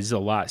pick is a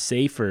lot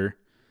safer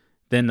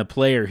than the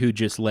player who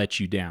just let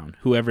you down,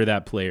 whoever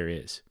that player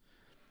is.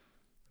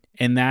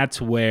 And that's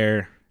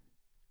where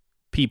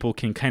people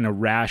can kind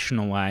of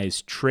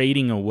rationalize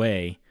trading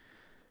away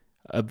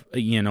a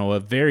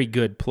very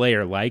good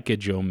player like a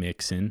Joe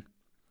Mixon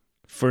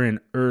for an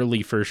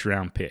early first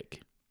round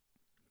pick.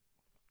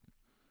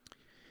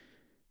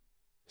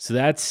 So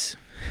that's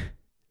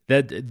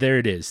that. There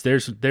it is.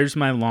 There's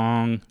my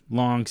long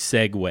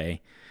segue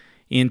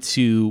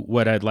into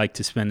what I'd like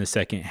to spend the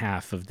second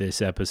half of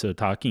this episode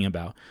talking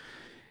about.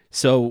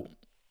 So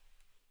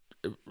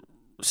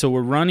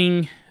we're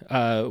running.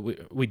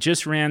 We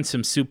just ran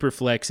some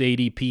Superflex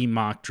ADP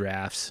mock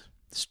drafts,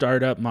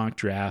 startup mock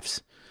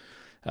drafts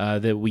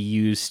that we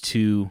use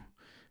to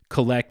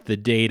collect the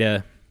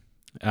data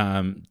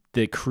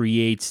that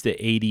creates the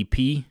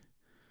ADP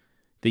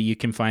that you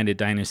can find at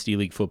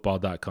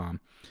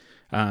dynastyleaguefootball.com.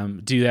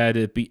 Do that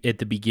at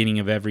the beginning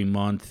of every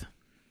month,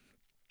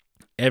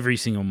 every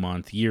single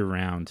month, year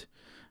round.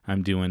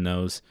 I'm doing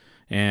those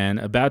and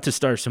about to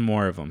start some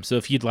more of them. So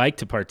if you'd like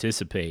to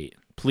participate,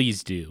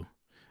 please do.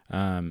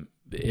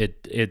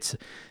 It's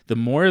the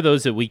more of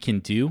those that we can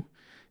do,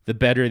 the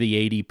better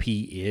the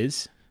ADP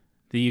is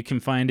that you can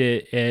find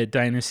it at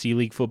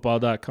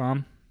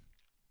dynastyleaguefootball.com.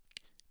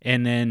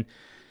 And then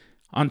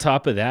on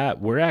top of that,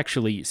 we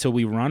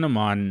run them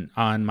on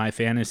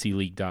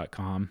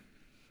myfantasyleague.com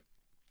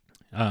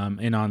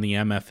and on the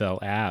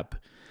MFL app.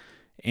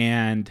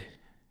 And,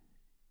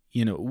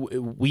 you know,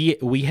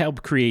 we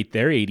help create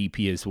their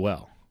ADP as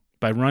well.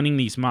 By running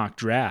these mock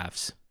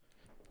drafts,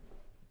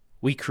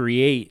 we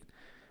create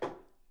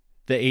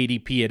the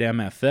ADP at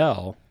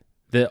MFL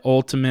that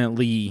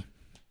ultimately,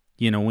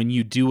 you know, when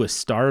you do a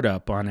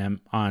startup on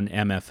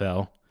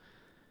MFL,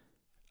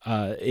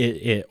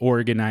 it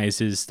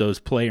organizes those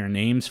player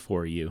names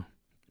for you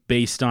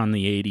based on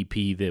the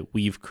ADP that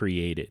we've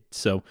created.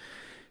 So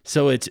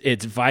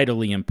it's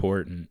vitally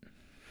important.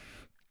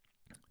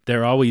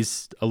 They're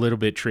always a little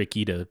bit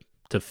tricky to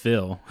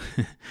fill,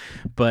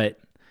 but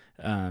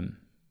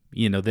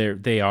you know,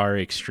 they are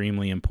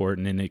extremely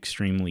important and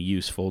extremely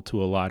useful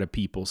to a lot of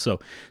people. So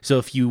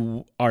if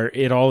you are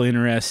at all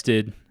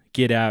interested,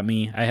 get at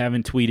me. I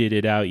haven't tweeted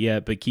it out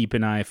yet, but keep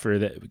an eye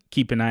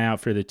out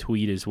for the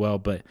tweet as well.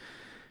 But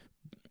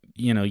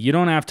you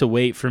don't have to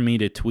wait for me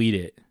to tweet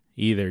it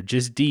either.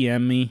 Just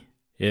DM me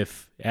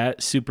at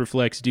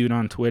SuperFlexDude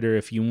on Twitter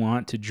if you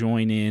want to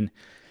join in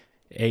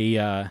a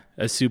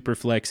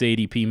Superflex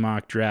ADP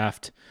mock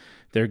draft.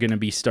 They're going to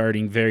be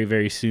starting very,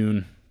 very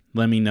soon.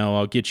 Let me know.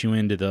 I'll get you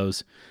into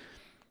those.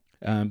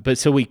 But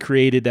so we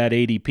created that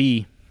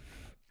ADP.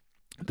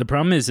 The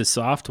problem is the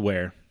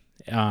software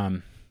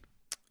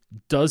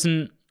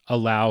doesn't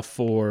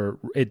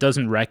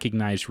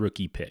recognize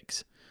rookie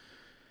picks.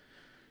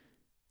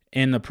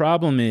 And the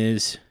problem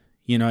is,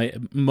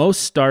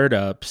 most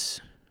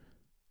startups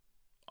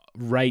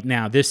right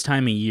now, this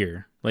time of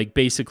year, like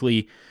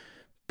basically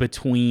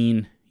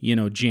between,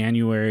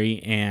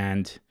 January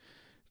and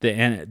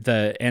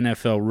the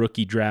NFL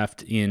rookie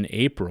draft in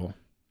April,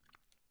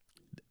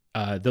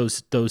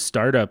 those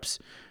startups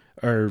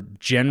are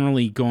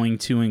generally going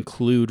to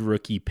include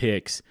rookie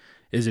picks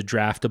as a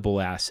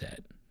draftable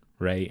asset,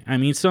 right? I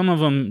mean, some of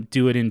them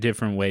do it in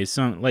different ways.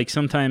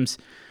 Sometimes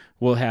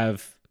we'll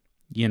have,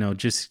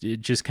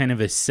 just kind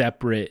of a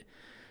separate,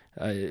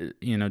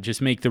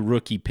 just make the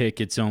rookie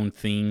pick its own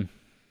thing.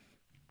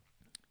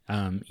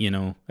 There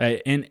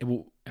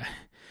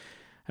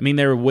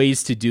are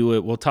ways to do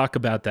it. We'll talk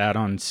about that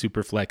on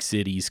Superflex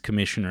City's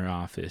commissioner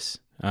office,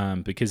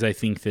 because I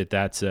think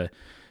it's a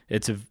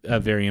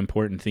very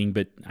important thing.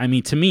 But I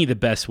mean, to me, the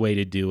best way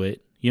to do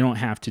it, you don't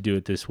have to do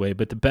it this way,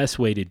 but the best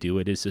way to do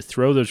it is to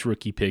throw those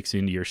rookie picks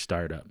into your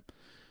startup.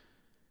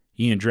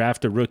 You can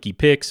draft the rookie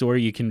picks, or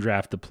you can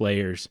draft the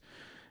players,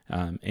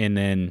 and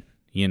then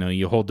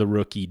you hold the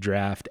rookie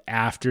draft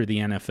after the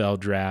NFL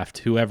draft.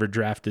 Whoever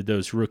drafted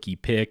those rookie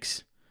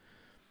picks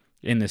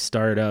in the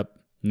startup,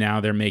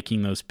 now they're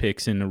making those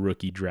picks in the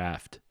rookie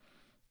draft.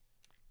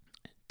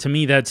 To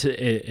me,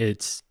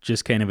 it's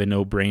just kind of a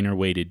no-brainer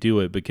way to do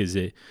it, because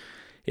it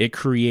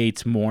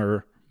creates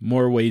more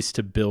ways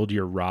to build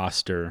your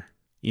roster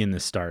in the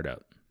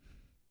startup.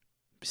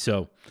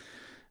 So,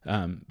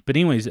 but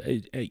anyways,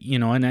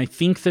 and I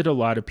think that a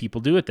lot of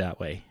people do it that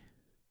way.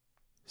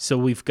 So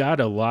we've got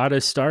a lot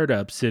of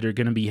startups that are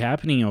going to be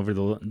happening over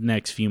the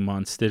next few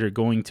months that are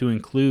going to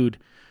include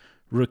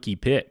rookie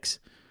picks.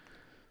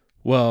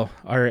 Well,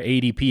 our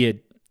ADP at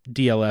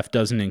DLF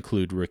doesn't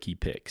include rookie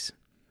picks.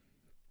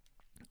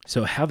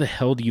 So how the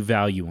hell do you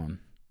value them?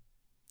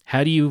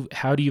 How do you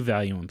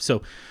value them?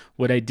 So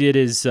what I did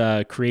is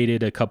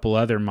created a couple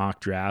other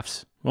mock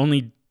drafts.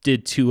 Only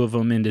did 2 of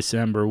them in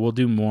December. We'll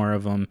do more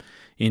of them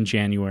in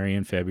January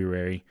and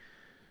February.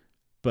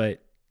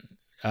 But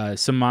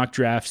some mock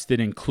drafts that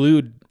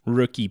include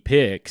rookie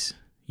picks,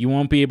 you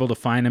won't be able to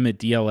find them at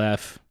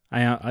DLF.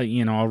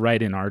 I'll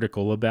write an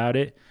article about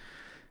it.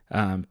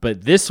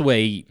 But this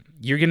way,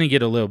 you're going to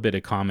get a little bit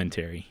of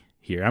commentary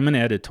here. I'm going to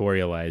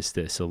editorialize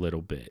this a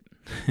little bit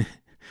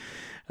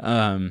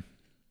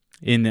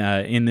in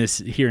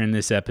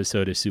this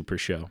episode of Super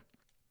Show.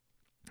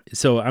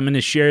 So I'm going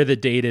to share the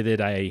data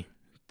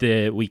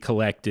that we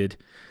collected,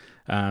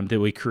 that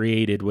we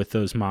created with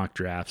those mock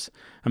drafts.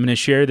 I'm going to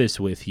share this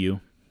with you,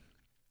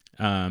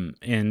 and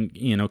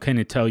kind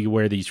of tell you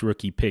where these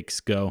rookie picks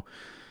go.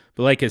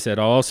 But like I said,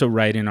 I'll also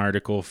write an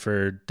article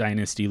for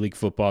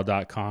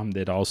dynastyleaguefootball.com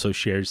that also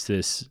shares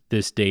this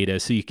data,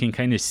 so you can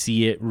kind of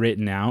see it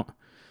written out,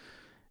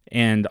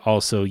 and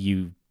also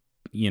you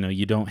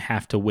don't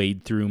have to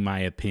wade through my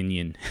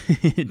opinion,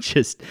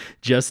 just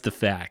the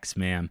facts,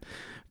 man.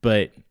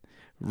 But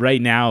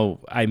right now,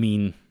 I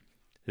mean,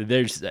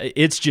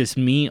 it's just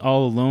me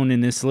all alone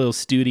in this little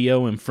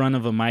studio in front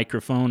of a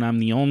microphone. I'm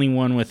the only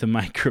one with a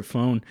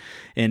microphone,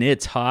 and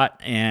it's hot,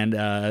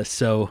 and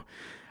so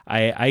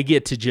I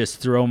get to just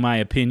throw my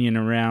opinion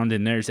around,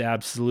 and there's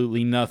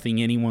absolutely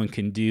nothing anyone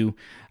can do.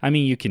 I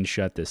mean, you can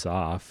shut this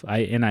off,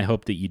 and I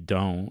hope that you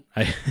don't.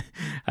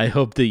 I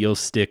hope that you'll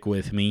stick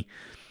with me,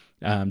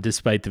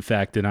 despite the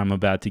fact that I'm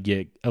about to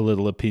get a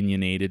little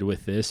opinionated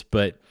with this.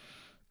 But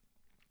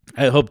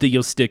I hope that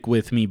you'll stick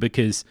with me,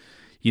 because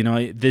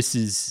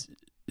this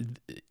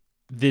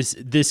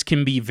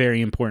can be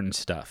very important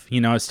stuff.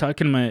 I was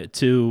talking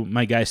to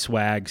my guy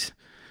Swags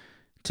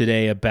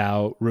today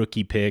about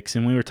rookie picks,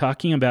 and we were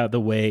talking about the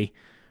way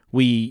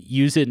we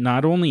use it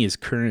not only as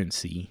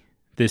currency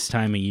this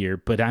time of year,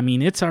 but I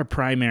mean, it's our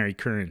primary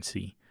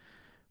currency.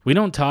 We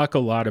don't talk a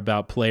lot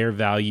about player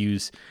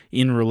values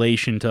in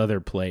relation to other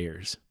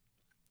players.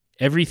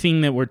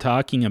 Everything that we're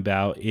talking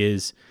about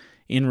is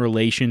in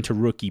relation to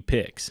rookie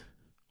picks.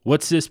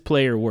 What's this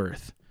player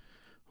worth?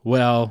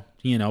 Well,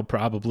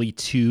 probably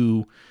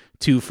two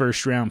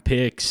first-round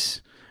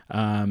picks.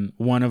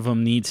 One of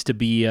them needs to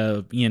be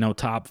a,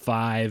 top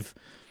 5,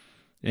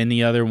 and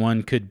the other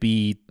one could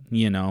be,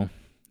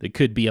 it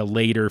could be a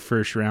later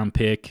first round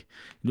pick.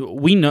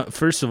 We know,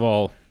 first of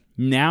all,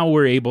 now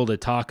we're able to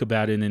talk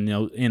about it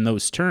in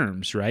those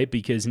terms, right?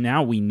 Because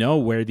now we know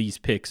where these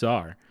picks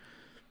are.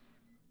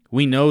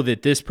 We know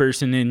that this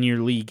person in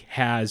your league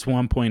has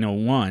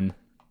 1.01.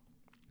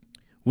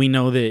 We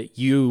know that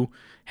you,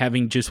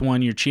 having just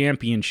won your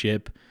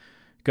championship,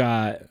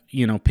 got,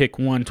 pick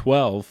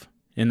 112.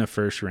 in the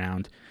first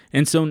round.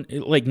 And so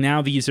like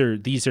now these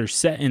are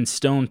set in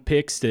stone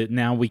picks that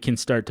now we can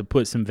start to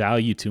put some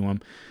value to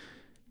them.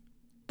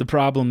 The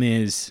problem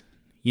is,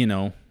 you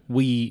know,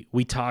 we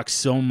talk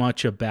so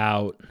much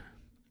about,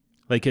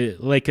 like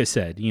I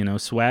said, you know,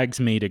 Swags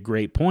made a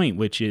great point,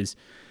 which is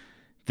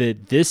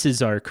that this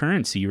is our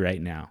currency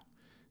right now.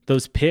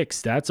 Those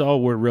picks, that's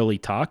all we're really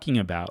talking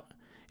about.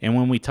 And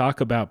when we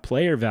talk about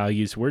player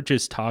values, we're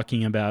just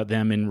talking about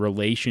them in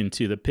relation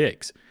to the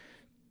picks.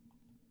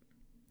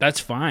 That's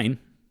fine.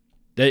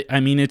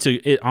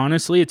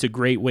 Honestly, it's a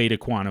great way to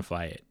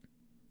quantify it.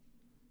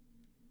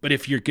 But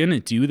if you're going to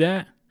do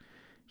that,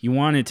 you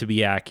want it to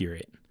be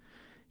accurate.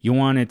 You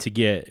want to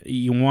get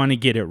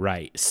it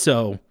right.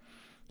 So,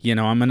 you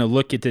know, I'm going to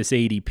look at this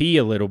ADP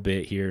a little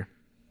bit here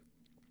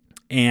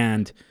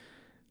and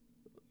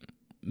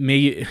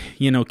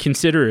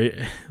consider it.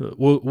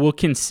 We'll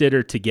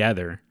consider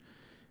together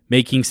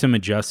making some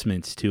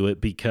adjustments to it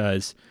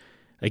because,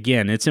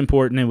 again, it's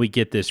important that we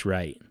get this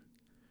right.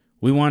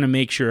 We want to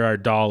make sure our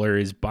dollar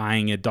is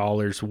buying a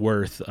dollar's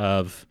worth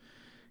of,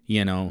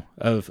 you know,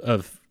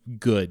 of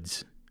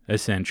goods,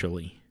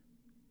 essentially.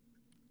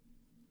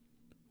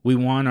 We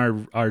want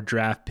our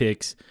draft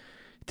picks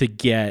to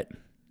get,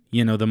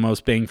 you know, the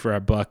most bang for our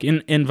buck,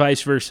 and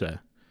vice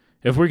versa.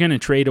 If we're going to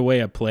trade away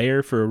a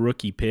player for a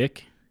rookie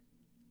pick,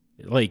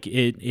 like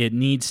it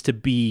needs to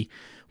be,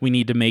 we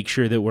need to make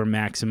sure that we're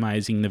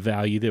maximizing the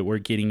value that we're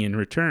getting in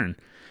return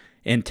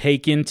and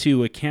take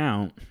into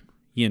account,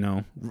 you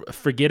know,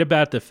 forget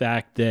about the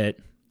fact that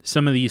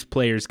some of these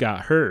players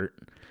got hurt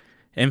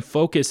and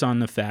focus on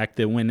the fact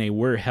that when they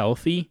were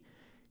healthy,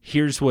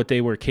 here's what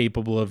they were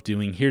capable of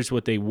doing. Here's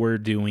what they were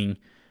doing.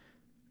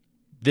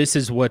 This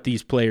is what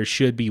these players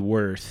should be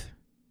worth.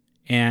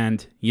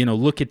 And, you know,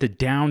 look at the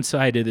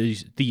downside of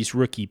these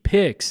rookie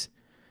picks,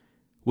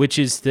 which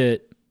is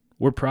that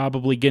we're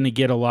probably going to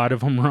get a lot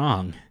of them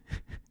wrong.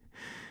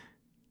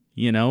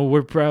 You know,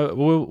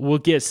 we'll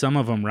get some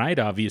of them right,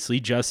 obviously.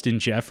 Justin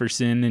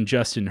Jefferson and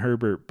Justin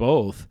Herbert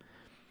both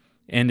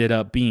ended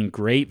up being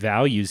great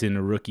values in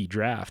a rookie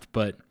draft,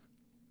 but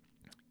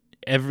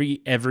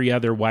every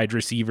other wide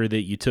receiver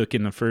that you took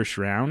in the first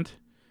round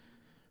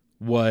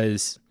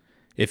was,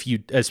 if you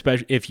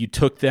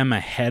took them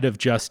ahead of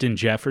Justin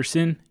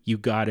Jefferson, you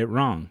got it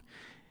wrong.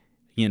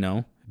 You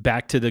know,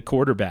 back to the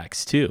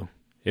quarterbacks too.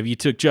 If you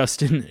took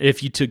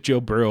Joe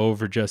Burrow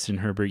over Justin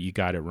Herbert, you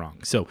got it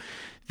wrong. So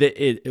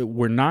we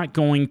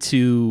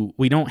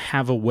don't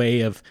have a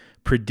way of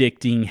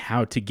predicting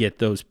how to get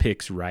those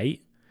picks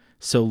right.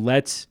 So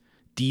let's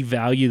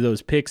devalue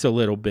those picks a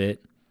little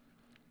bit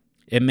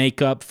and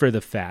make up for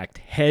the fact,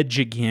 hedge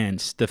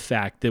against the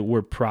fact that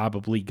we're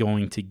probably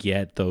going to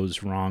get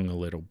those wrong a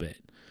little bit.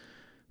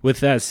 With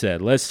that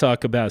said, let's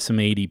talk about some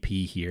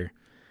ADP here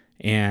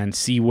and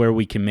see where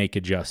we can make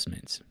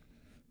adjustments.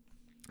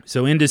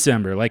 So in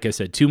December, like I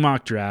said, 2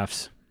 mock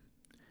drafts.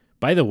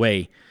 By the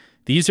way,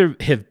 these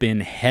have been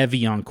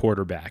heavy on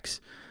quarterbacks.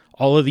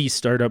 All of these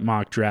startup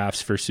mock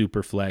drafts for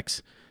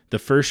Superflex, the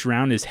first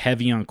round is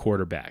heavy on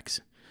quarterbacks.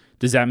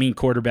 Does that mean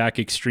quarterback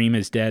extreme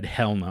is dead?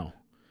 Hell no.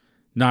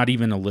 Not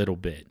even a little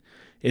bit.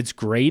 It's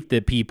great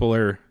that people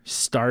are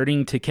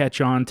starting to catch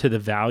on to the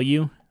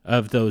value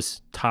of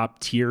those top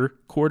tier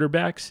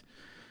quarterbacks,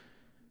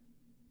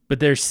 but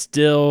they're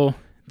still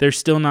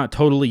not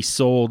totally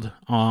sold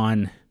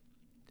on,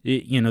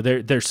 you know,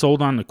 they're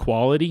sold on the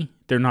quality.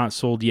 They're not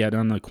sold yet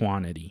on the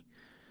quantity.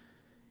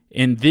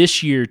 And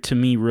this year, to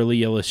me,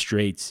 really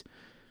illustrates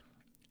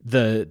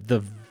the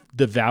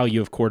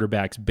value of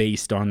quarterbacks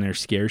based on their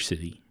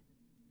scarcity.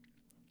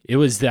 It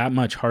was that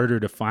much harder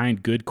to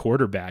find good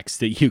quarterbacks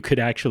that you could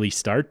actually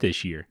start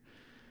this year.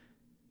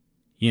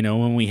 You know,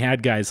 when we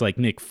had guys like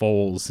Nick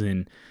Foles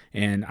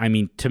and I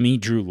mean, to me,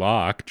 Drew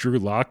Lock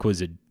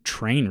was a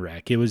train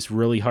wreck. It was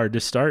really hard to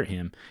start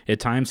him. At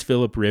times,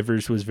 Phillip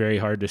Rivers was very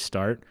hard to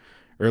start.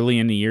 Early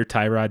in the year,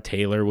 Tyrod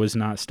Taylor was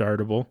not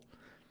startable.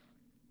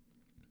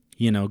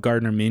 You know,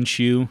 Gardner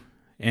Minshew,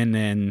 and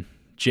then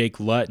Jake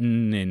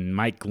Luton and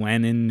Mike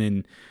Glennon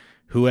and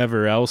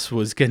whoever else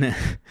was going to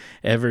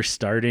ever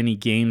start any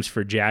games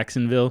for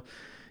Jacksonville.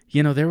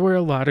 You know, there were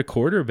a lot of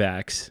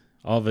quarterbacks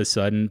all of a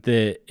sudden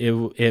that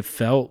it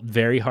felt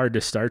very hard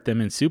to start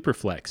them in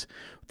Superflex.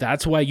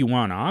 That's why you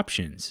want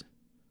options.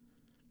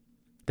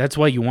 That's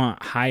why you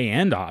want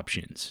high-end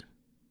options,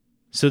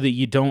 so that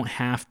you don't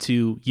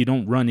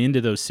run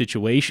into those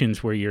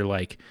situations where you're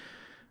like,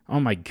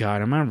 oh my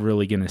God, am I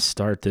really going to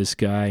start this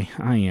guy?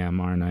 I am,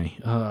 aren't I?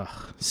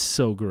 Ugh,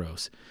 so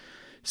gross.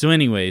 So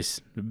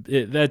anyways,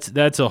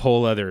 that's a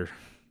whole other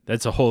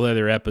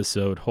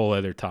episode, whole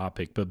other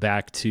topic. But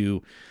back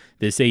to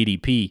this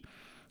ADP.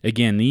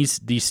 Again,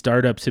 these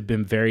startups have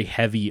been very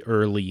heavy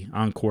early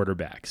on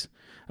quarterbacks.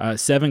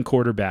 7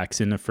 quarterbacks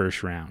in the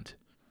first round.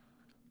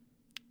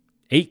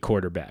 8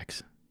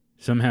 quarterbacks.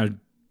 Somehow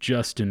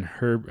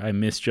I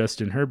missed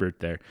Justin Herbert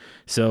there.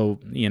 So,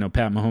 you know,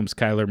 Pat Mahomes,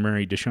 Kyler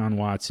Murray, Deshaun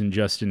Watson,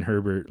 Justin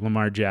Herbert,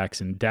 Lamar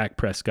Jackson, Dak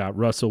Prescott,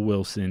 Russell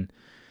Wilson,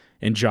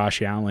 and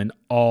Josh Allen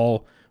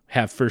all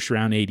have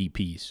first-round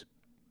ADPs.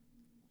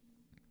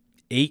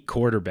 8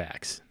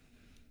 quarterbacks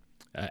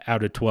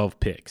out of 12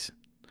 picks.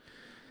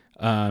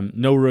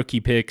 No rookie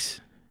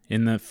picks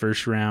in the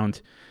first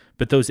round,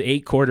 but those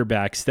 8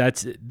 quarterbacks,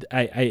 that's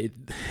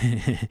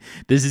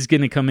this is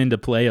going to come into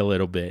play a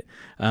little bit.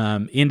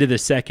 Into the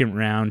second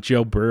round,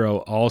 Joe Burrow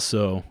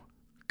also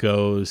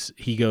goes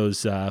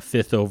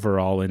 5th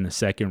overall in the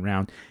second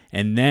round,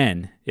 and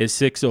then at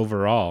 6th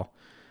overall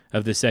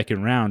of the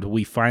second round,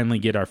 we finally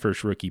get our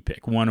first rookie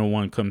pick.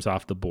 101 comes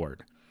off the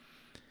board.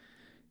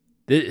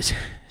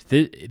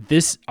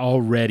 This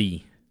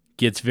already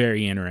gets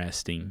very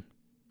interesting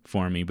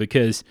for me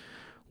because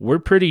we're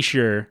pretty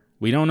sure,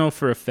 we don't know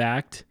for a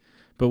fact,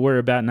 but we're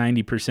about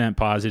 90%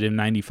 positive,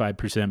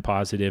 95%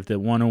 positive that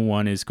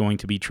 101 is going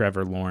to be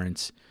Trevor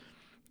Lawrence,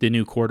 the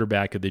new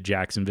quarterback of the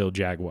Jacksonville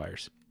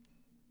Jaguars.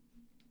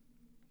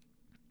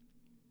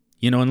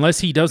 You know, unless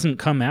he doesn't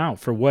come out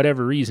for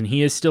whatever reason,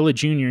 he is still a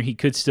junior. He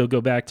could still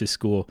go back to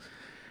school.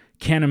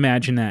 Can't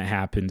imagine that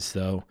happens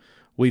though.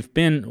 We've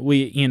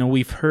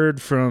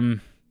heard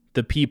from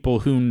the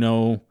people who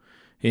know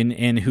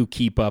and who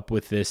keep up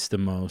with this the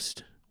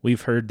most.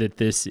 We've heard that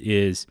this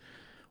is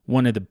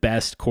one of the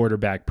best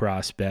quarterback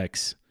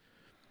prospects,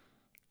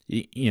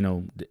 you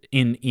know,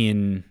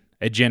 in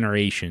a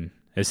generation,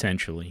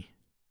 essentially.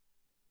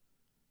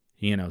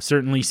 You know,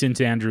 certainly since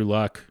Andrew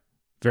Luck,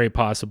 very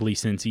possibly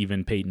since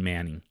even Peyton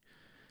Manning.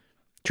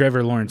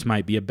 Trevor Lawrence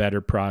might be a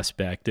better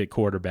prospect at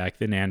quarterback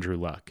than Andrew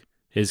Luck,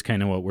 is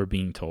kind of what we're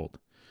being told.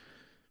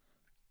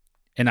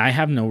 And I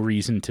have no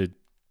reason to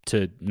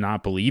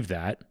not believe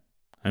that.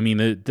 I mean,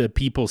 the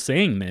people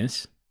saying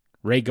this,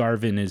 Ray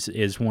Garvin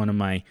is one of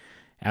my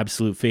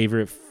absolute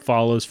favorite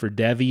follows for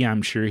Devy.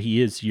 I'm sure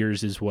he is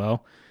yours as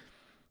well.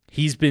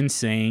 He's been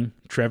saying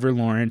Trevor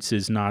Lawrence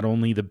is not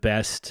only the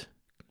best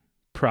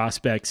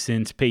prospect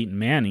since Peyton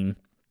Manning,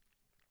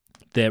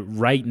 that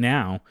right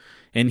now,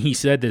 and he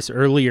said this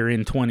earlier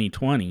in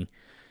 2020,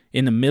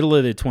 in the middle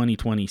of the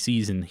 2020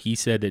 season, he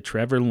said that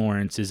Trevor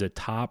Lawrence is a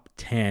top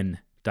 10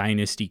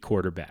 dynasty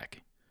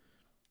quarterback.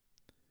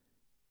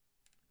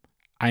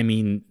 I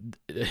mean,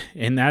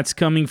 and that's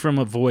coming from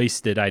a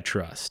voice that I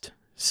trust.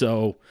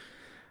 So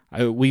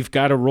we've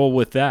got to roll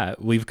with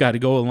that. We've got to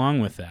go along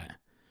with that.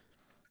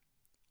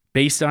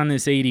 Based on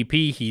this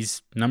ADP,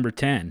 he's number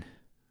 10.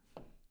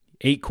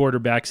 8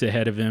 quarterbacks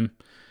ahead of him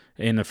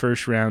in the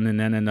first round, and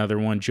then another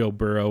one, Joe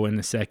Burrow, in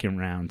the second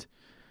round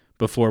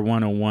before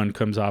 101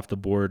 comes off the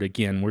board.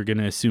 Again, we're going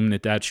to assume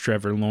that that's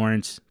Trevor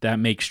Lawrence. That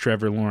makes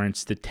Trevor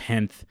Lawrence the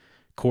 10th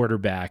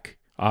quarterback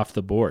off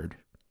the board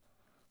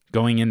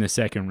going in the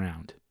second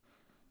round.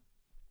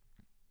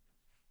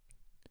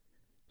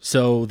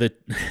 So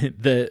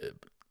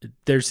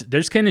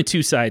there's kind of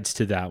two sides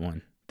to that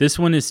one. This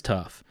one is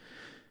tough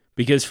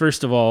because,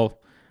 first of all,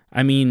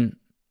 I mean,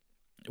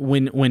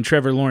 when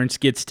Trevor Lawrence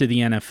gets to the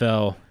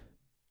NFL,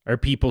 are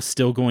people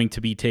still going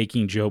to be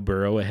taking Joe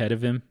Burrow ahead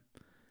of him?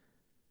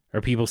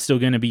 Are people still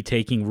going to be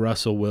taking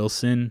Russell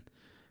Wilson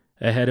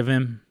ahead of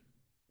him?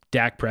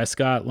 Dak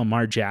Prescott,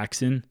 Lamar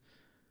Jackson?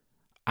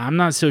 I'm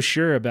not so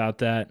sure about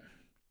that.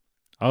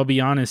 I'll be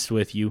honest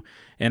with you,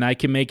 and I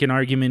can make an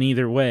argument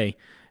either way.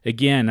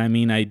 Again, I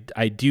mean,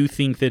 I do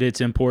think that it's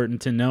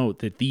important to note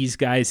that these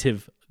guys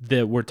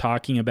that we're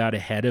talking about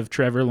ahead of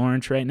Trevor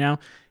Lawrence right now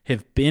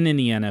have been in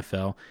the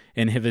NFL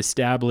and have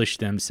established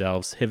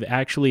themselves, have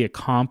actually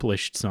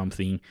accomplished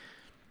something.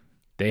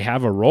 They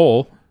have a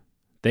role.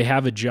 They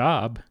have a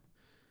job.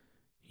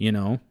 You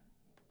know,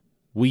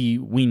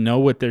 we know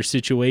what their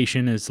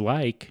situation is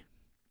like.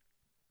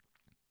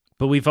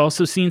 But we've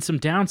also seen some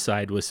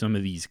downside with some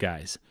of these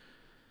guys.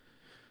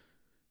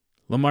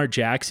 Lamar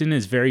Jackson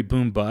is very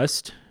boom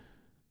bust.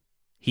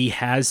 He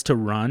has to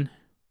run.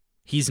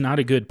 He's not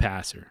a good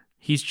passer.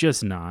 He's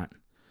just not.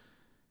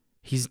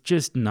 He's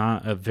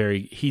not a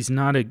good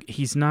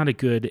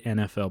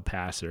NFL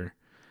passer.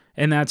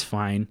 And that's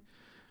fine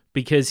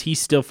because he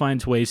still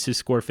finds ways to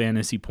score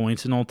fantasy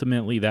points, and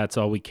ultimately that's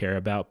all we care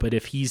about. But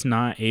if he's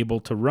not able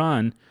to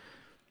run,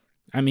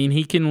 I mean,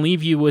 he can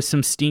leave you with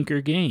some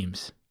stinker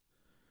games.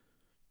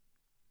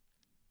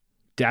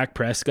 Dak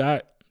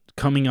Prescott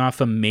coming off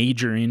a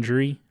major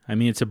injury. I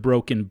mean, it's a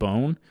broken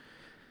bone.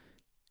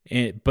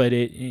 But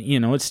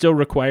it still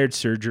required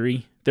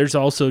surgery. There's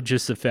also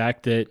just the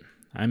fact that,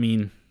 I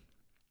mean,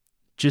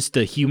 just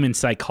the human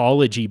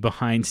psychology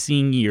behind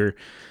seeing your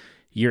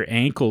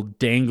ankle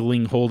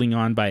dangling, holding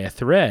on by a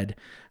thread.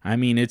 I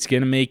mean, it's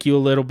going to make you a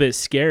little bit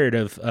scared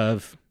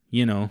of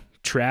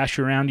trash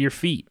around your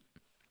feet,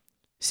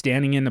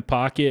 standing in the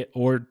pocket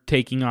or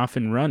taking off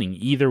and running.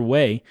 Either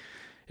way,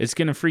 it's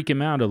going to freak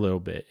him out a little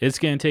bit. It's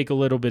going to take a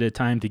little bit of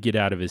time to get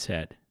out of his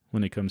head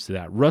when it comes to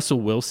that.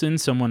 Russell Wilson,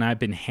 someone I've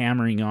been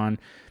hammering on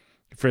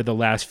for the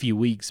last few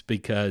weeks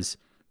because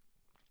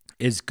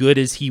as good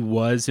as he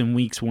was in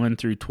weeks 1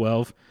 through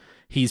 12,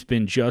 he's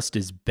been just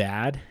as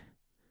bad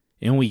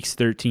in weeks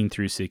 13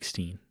 through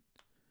 16.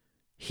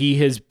 He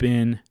has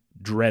been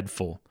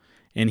dreadful,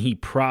 and he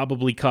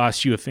probably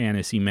cost you a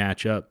fantasy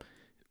matchup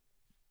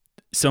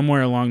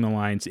somewhere along the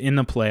lines in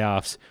the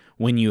playoffs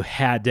when you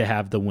had to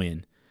have the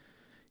win.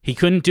 He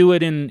couldn't do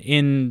it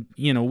in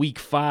week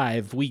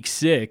 5, week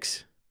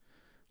 6,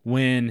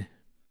 when,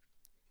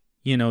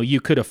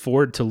 you could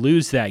afford to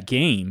lose that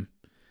game.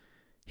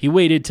 He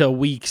waited till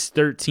weeks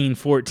 13,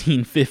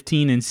 14,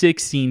 15, and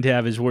 16 to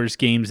have his worst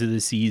games of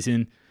the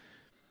season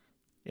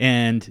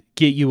and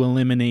get you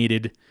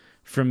eliminated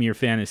from your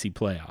fantasy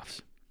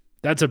playoffs.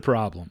 That's a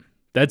problem.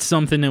 That's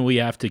something that we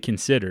have to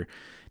consider.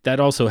 That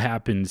also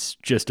happens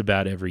just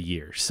about every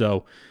year.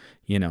 So,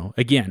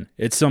 again,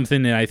 it's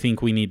something that I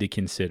think we need to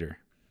consider.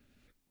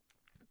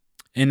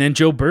 And then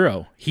Joe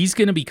Burrow, he's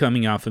going to be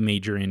coming off a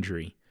major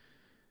injury.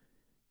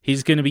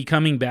 He's going to be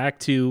coming back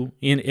to,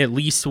 at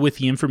least with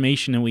the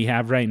information that we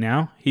have right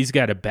now, he's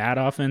got a bad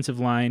offensive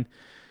line,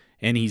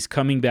 and he's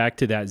coming back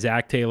to that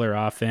Zach Taylor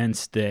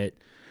offense that,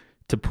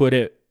 to put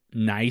it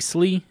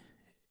nicely,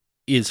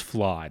 is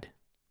flawed.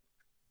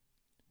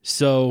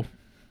 So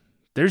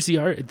there's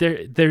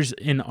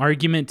an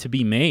argument to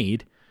be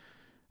made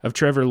of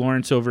Trevor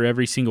Lawrence over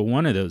every single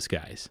one of those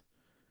guys.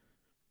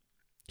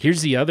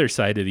 Here's the other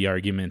side of the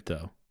argument,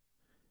 though.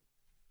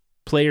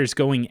 Players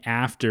going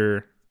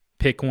after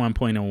pick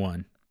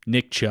 1.01.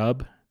 Nick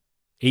Chubb,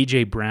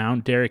 A.J.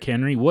 Brown, Derrick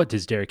Henry. What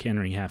does Derrick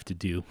Henry have to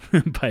do,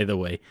 by the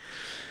way?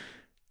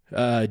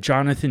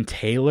 Jonathan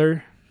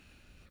Taylor.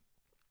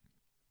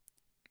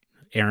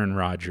 Aaron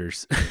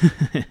Rodgers.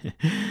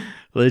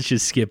 Let's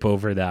just skip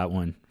over that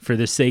one. For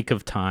the sake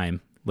of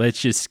time,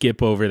 let's just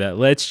skip over that.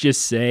 Let's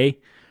just say,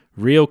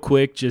 real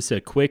quick, just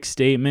a quick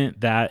statement,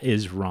 that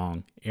is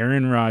wrong.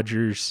 Aaron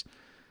Rodgers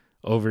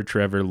over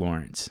Trevor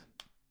Lawrence.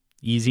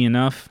 Easy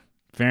enough?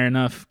 Fair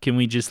enough? Can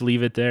we just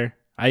leave it there?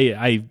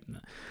 I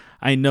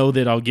know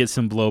that I'll get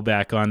some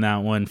blowback on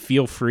that one.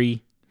 Feel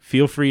free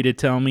to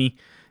tell me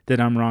that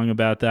I'm wrong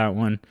about that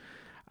one.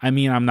 I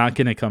mean, I'm not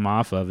going to come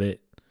off of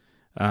it.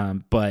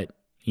 But,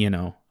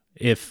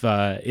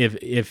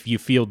 if you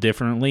feel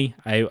differently,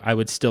 I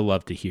would still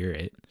love to hear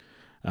it.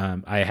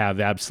 I have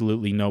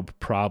absolutely no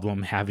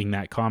problem having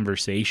that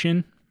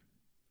conversation.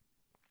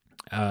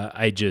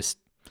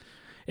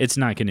 It's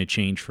not going to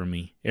change for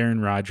me. Aaron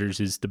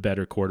Rodgers is the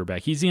better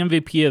quarterback. He's the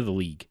MVP of the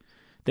league.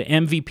 The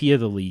MVP of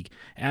the league.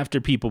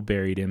 After people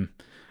buried him,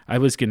 I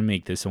was going to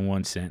make this a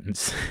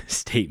one-sentence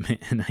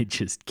statement, and I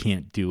just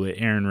can't do it.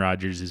 Aaron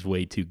Rodgers is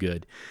way too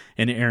good,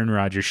 and Aaron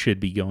Rodgers should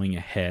be going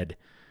ahead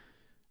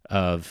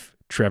of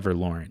Trevor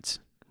Lawrence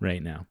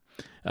right now.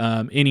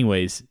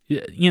 Anyways,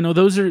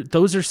 those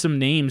are some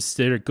names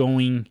that are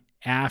going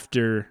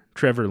after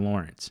Trevor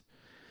Lawrence.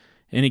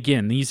 And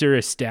again, these are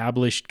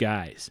established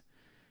guys.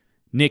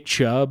 Nick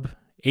Chubb,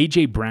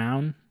 A.J.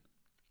 Brown,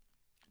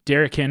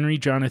 Derrick Henry,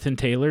 Jonathan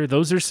Taylor.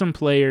 Those are some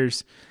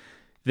players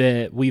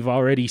that we've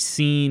already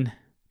seen.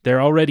 They're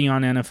already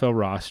on NFL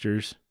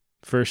rosters,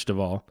 first of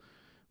all.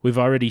 We've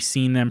already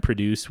seen them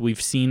produce.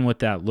 We've seen what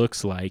that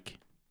looks like.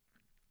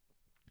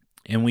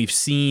 And we've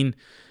seen,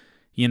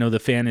 the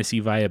fantasy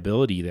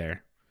viability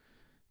there.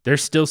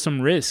 There's still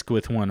some risk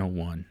with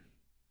 101.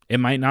 It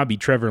might not be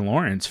Trevor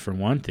Lawrence, for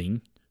one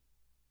thing.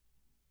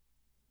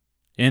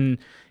 And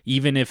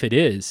even if it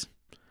is,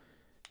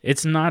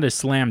 it's not a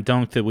slam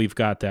dunk that we've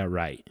got that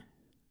right.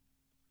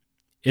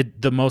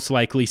 The most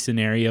likely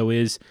scenario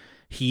is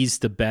he's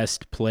the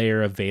best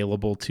player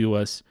available to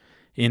us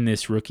in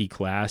this rookie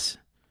class.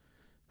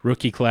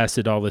 Rookie class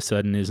that all of a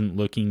sudden isn't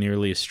looking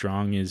nearly as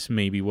strong as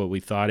maybe what we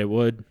thought it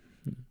would,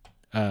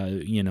 a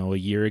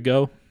year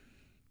ago.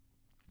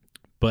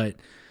 But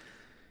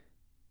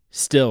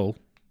still,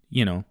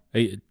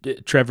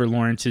 Trevor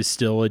Lawrence is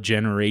still a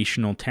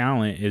generational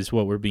talent, is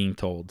what we're being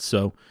told.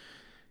 So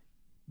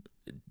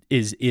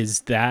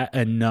is that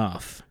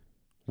enough?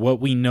 What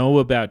we know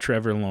about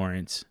Trevor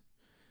Lawrence,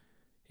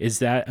 is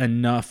that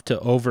enough to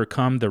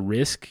overcome the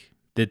risk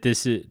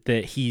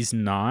that he's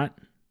not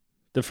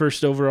the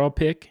first overall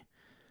pick?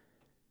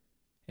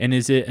 And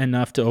is it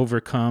enough to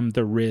overcome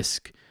the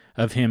risk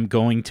of him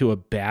going to a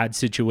bad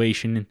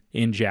situation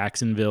in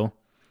Jacksonville?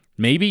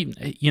 Maybe,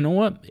 you know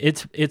what?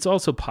 It's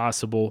also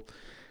possible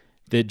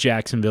that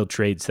Jacksonville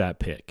trades that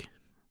pick.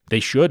 They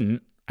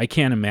shouldn't. I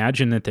can't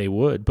imagine that they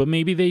would, but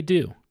maybe they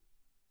do.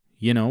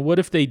 What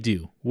if they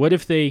do? What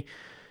if they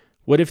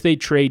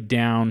trade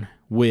down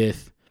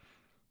with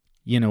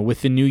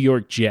the New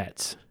York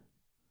Jets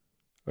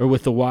or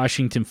with the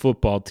Washington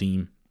football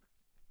team,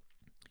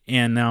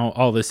 and now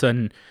all of a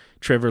sudden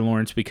Trevor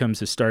Lawrence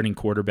becomes a starting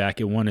quarterback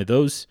at one of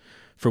those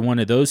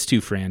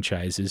two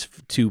franchises,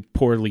 two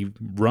poorly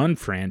run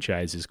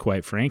franchises,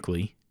 quite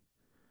frankly?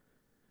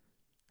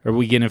 Are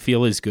we going to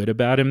feel as good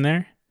about him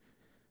there?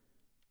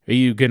 Are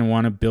you going to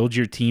want to build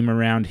your team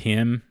around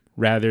him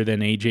rather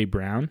than A.J.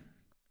 Brown?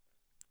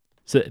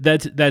 So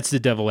that's the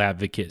devil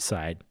advocate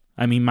side.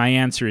 I mean, my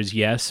answer is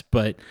yes,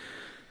 but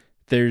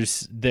there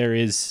is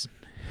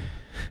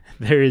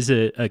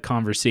a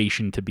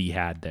conversation to be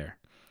had there.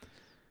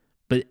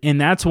 And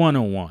that's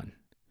 101.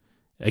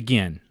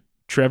 Again,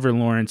 Trevor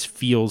Lawrence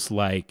feels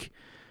like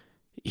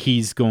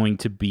he's going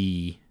to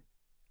be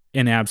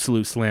an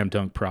absolute slam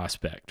dunk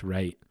prospect,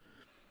 right?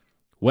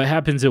 What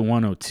happens at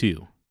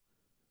 102?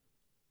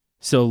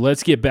 So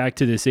let's get back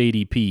to this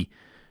ADP.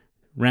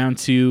 Round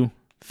 2,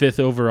 5th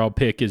overall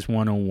pick is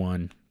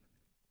 101.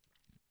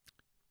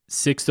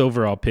 6th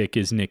overall pick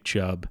is Nick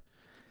Chubb.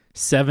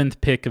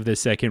 7th pick of the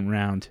second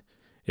round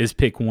is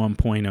pick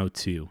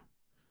 1.02.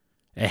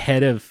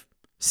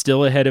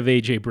 Still ahead of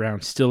A.J.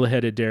 Brown, still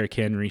ahead of Derrick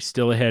Henry,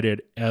 still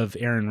ahead of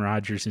Aaron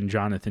Rodgers and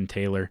Jonathan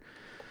Taylor.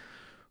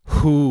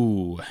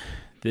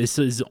 This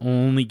is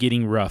only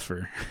getting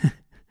rougher.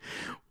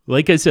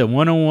 Like I said,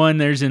 101,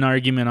 there's an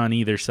argument on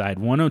either side.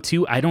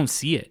 102, I don't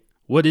see it.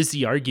 What is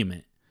the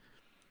argument?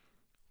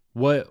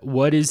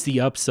 What is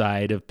the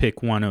upside of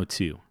pick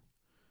 102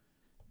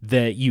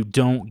 that you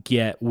don't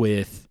get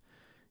with,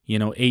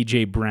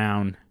 A.J.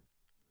 Brown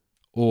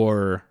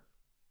or,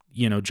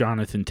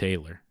 Jonathan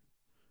Taylor?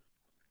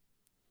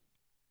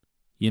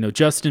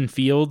 Justin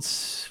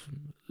Fields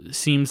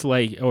seems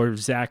like, or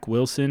Zach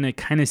Wilson, it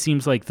kind of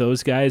seems like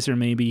those guys are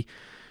maybe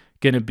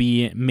going to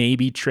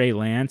be Trey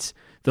Lance.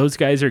 Those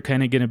guys are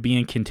kind of going to be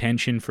in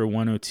contention for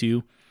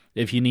 102.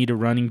 If you need a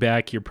running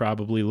back, you're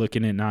probably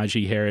looking at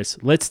Najee Harris.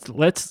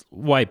 Let's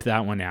wipe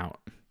that one out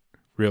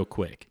real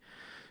quick.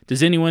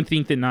 Does anyone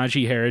think that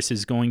Najee Harris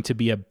is going to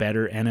be a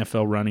better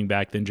NFL running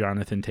back than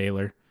Jonathan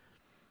Taylor?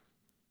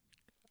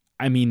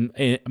 I mean,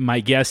 my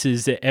guess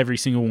is that every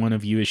single one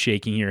of you is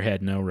shaking your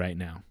head no right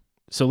now.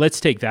 So let's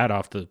take that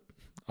off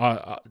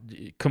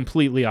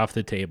completely off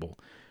the table.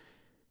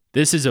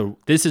 This is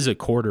a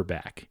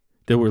quarterback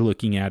that we're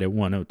looking at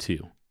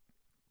 102.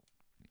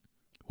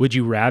 Would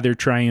you rather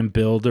try and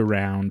build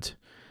around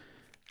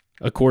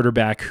a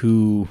quarterback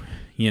who,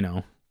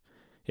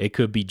 it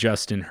could be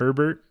Justin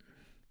Herbert,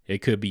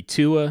 it could be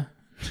Tua,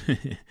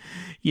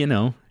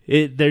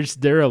 there's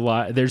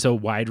a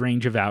wide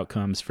range of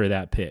outcomes for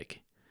that pick.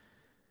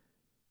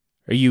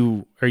 Are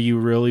you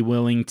really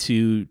willing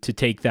to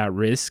take that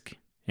risk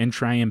and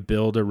try and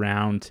build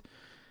around,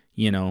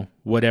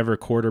 whatever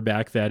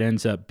quarterback that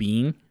ends up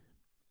being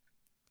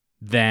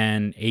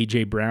than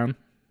A.J. Brown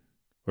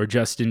or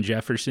Justin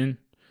Jefferson?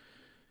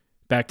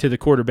 Back to the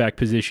quarterback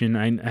position,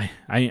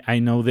 I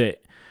know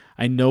that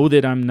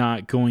I'm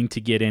not going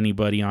to get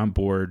anybody on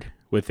board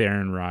with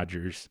Aaron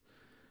Rodgers.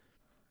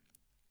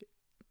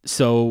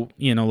 So,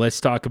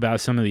 let's talk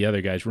about some of the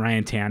other guys.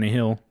 Ryan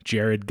Tannehill,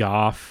 Jared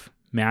Goff,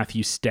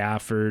 Matthew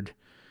Stafford,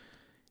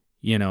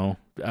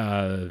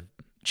 Jalen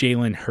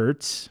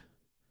Hurts,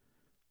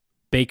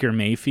 Baker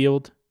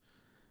Mayfield.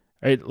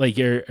 Right? Like,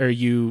 are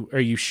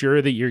you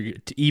sure that you're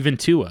even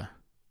Tua?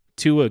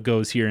 Tua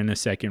goes here in the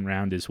second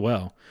round as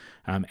well,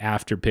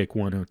 after pick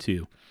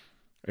 102.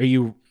 Are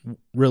you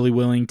really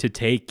willing to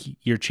take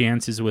your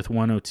chances with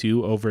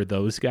 102 over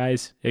those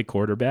guys at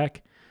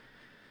quarterback?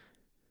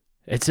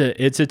 It's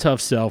a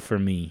tough sell for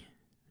me,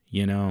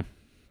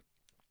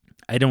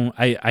 I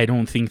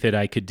don't think that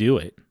I could do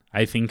it.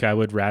 I think I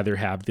would rather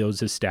have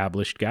those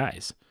established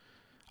guys.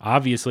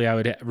 Obviously, I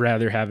would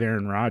rather have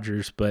Aaron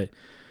Rodgers, but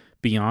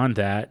beyond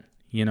that,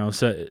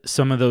 so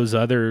some of those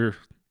other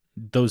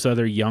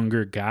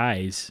younger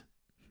guys,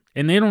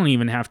 and they don't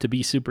even have to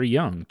be super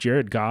young.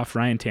 Jared Goff,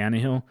 Ryan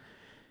Tannehill,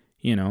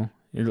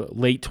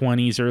 late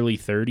 20s, early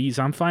 30s.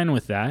 I'm fine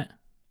with that.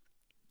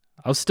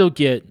 I'll still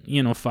get,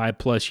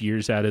 5+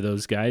 years out of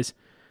those guys.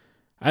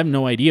 I have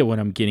no idea what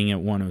I'm getting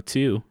at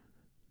 102.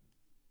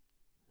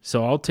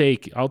 So I'll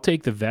take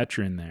the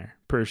veteran there,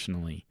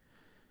 personally.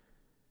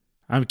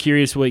 I'm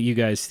curious what you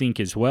guys think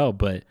as well,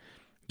 but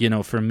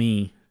for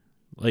me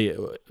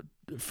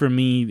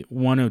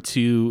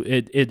 102,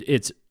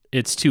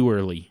 it's too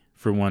early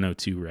for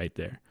 102 right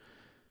there.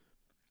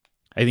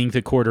 I think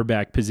the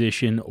quarterback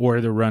position or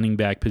the running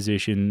back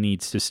position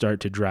needs to start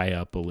to dry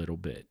up a little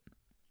bit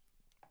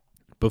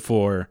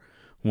before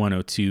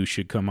 102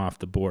 should come off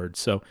the board.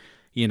 So,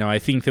 I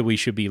think that we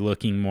should be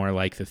looking more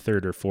like the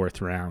 3rd or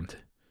 4th round.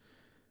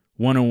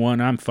 101,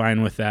 I'm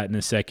fine with that in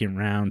the second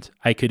round.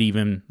 I could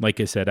even,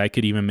 like I said,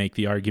 make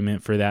the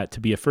argument for that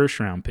to be a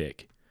first-round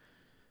pick.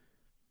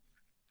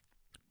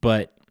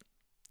 But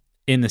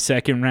in the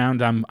second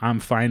round, I'm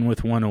fine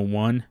with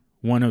 101.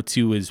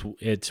 102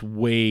 it's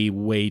way,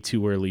 way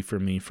too early for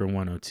me for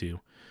 102.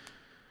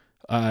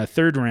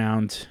 Third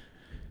round,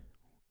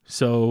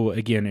 so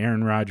again,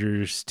 Aaron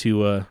Rodgers,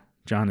 Tua,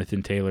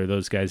 Jonathan Taylor,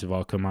 those guys have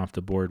all come off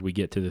the board. We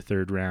get to the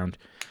third round.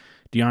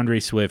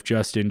 DeAndre Swift,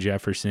 Justin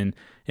Jefferson,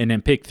 and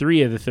then pick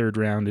 3 of the third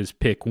round is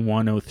pick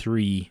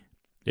 103,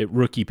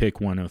 rookie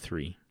pick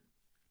 103.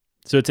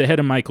 So it's ahead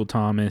of Michael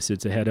Thomas,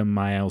 it's ahead of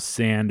Miles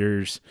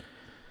Sanders,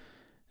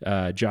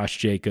 Josh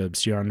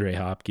Jacobs, DeAndre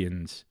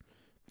Hopkins,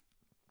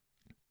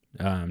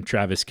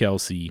 Travis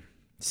Kelce,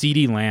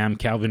 CeeDee Lamb,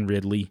 Calvin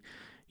Ridley,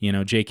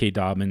 J.K.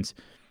 Dobbins,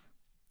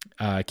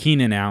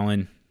 Keenan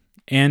Allen,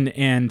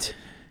 and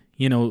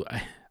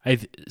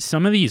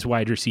some of these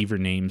wide receiver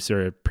names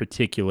are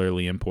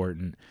particularly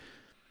important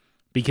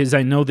because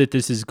I know that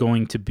this is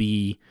going to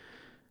be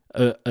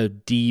a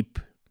deep,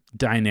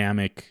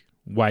 dynamic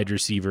wide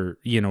receiver,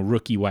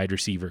 rookie wide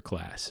receiver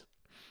class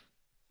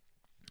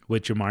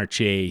with Jamar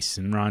Chase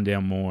and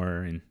Rondale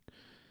Moore and,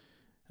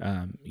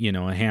 a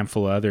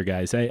handful of other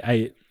guys.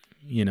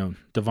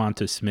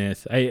 Devonta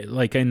Smith. I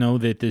know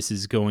that this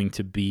is going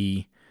to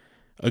be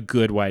a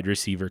good wide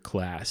receiver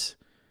class.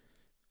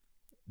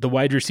 the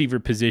wide receiver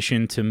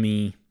position to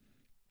me,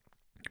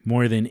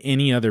 more than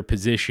any other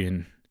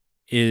position,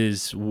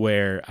 is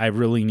where I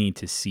really need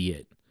to see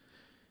it.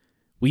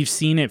 We've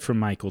seen it from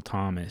Michael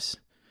Thomas.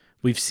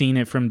 We've seen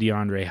it from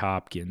DeAndre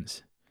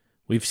Hopkins.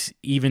 We've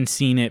even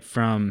seen it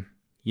from,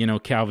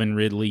 Calvin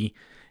Ridley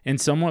and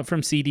somewhat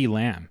from CeeDee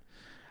Lamb.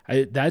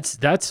 That's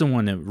the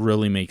one that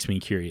really makes me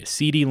curious.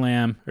 CeeDee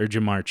Lamb or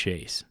Ja'Marr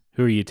Chase?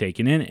 Who are you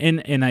taking?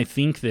 And I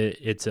think that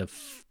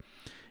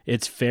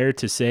it's fair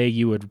to say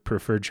you would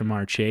prefer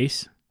Ja'Marr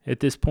Chase at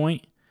this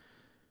point.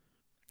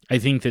 I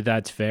think that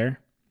that's fair.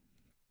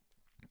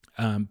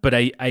 But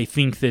I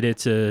think that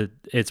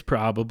it's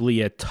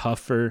probably a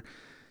tougher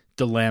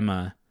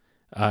dilemma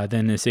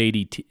than this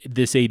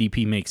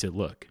ADP makes it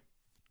look,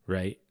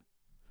 right?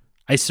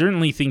 I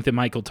certainly think that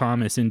Michael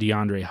Thomas and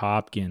DeAndre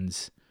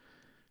Hopkins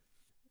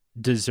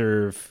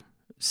deserve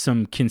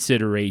some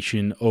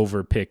consideration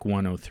over pick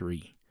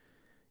 103.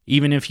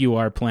 Even if you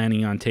are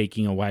planning on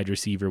taking a wide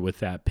receiver with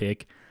that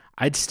pick,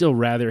 I'd still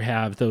rather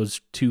have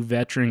those two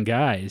veteran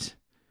guys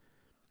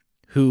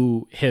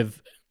who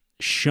have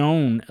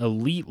shown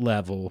elite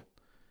level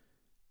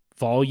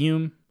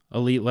volume,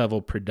 elite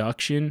level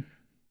production.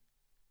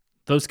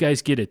 Those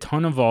guys get a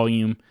ton of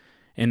volume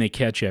and they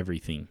catch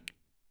everything.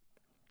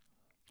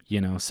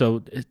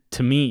 So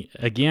to me,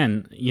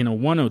 again,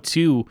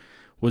 102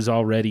 was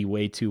already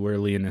way too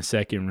early in the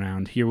second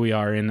round. Here we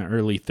are in the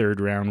early third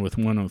round with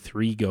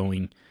 103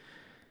 going.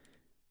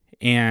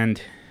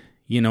 And,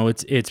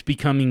 it's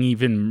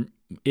becoming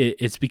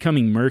it's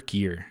becoming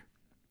murkier.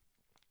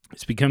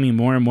 It's becoming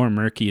more and more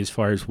murky as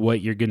far as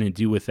what you're going to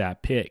do with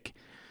that pick.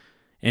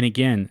 And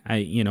again,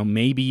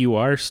 maybe you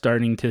are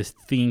starting to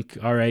think,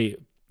 all right,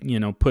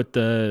 put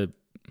the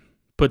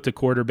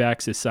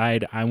quarterbacks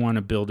aside. I want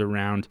to build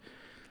around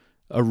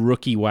a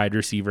rookie wide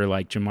receiver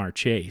like Ja'Marr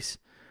Chase.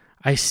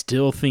 I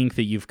still think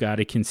that you've got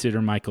to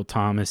consider Michael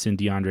Thomas and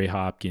DeAndre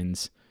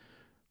Hopkins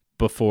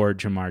before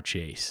Ja'Marr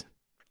Chase.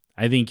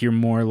 I think you're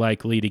more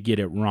likely to get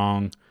it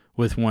wrong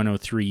with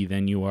 103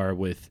 than you are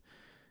with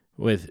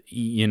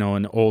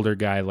an older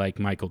guy like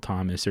Michael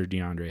Thomas or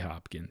DeAndre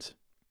Hopkins.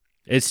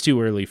 It's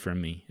too early for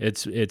me.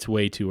 It's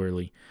way too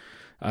early.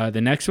 The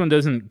next one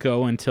doesn't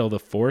go until the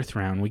fourth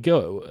round. We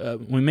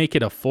make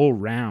it a full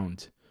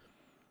round.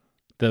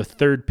 The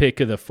third pick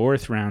of the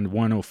fourth round,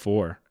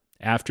 104,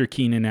 after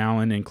Keenan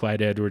Allen and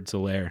Clyde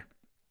Edwards-Helaire,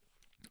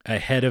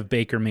 ahead of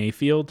Baker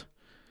Mayfield,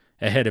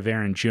 ahead of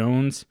Aaron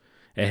Jones,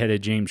 ahead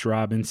of James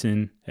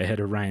Robinson, ahead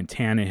of Ryan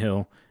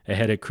Tannehill,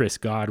 ahead of Chris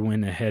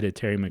Godwin, ahead of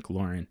Terry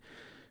McLaurin.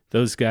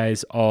 Those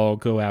guys all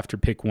go after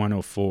pick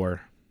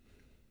 104.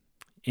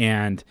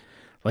 And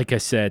like I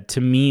said, to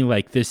me,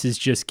 this is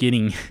just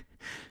getting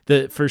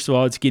first of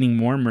all, it's getting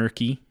more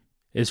murky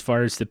as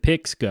far as the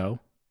picks go,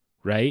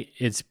 right?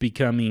 It's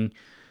becoming,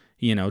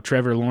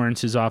 Trevor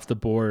Lawrence is off the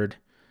board.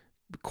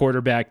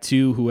 Quarterback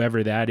 2,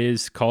 whoever that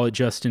is, call it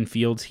Justin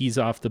Fields, he's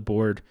off the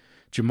board.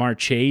 Ja'Marr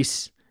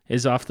Chase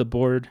is off the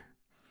board.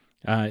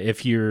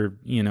 If you're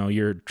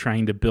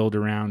trying to build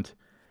around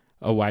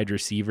a wide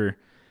receiver.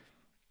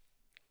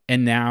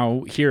 And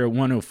now here at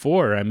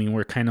 104,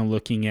 we're kind of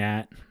looking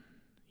at,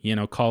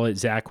 call it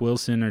Zach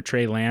Wilson or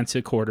Trey Lance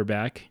at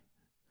quarterback.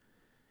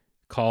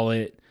 Call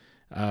it,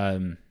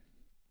 I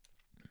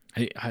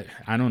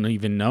don't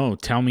even know.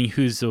 Tell me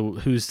who's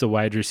the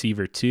wide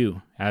receiver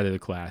 2 out of the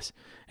class.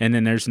 And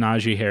then there's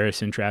Najee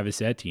Harris and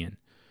Travis Etienne.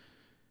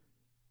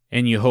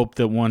 And you hope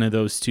that one of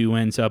those two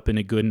ends up in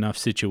a good enough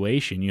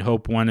situation. You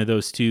hope one of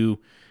those two,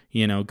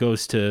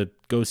 goes to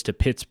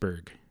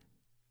Pittsburgh.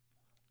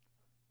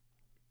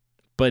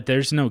 But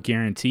there's no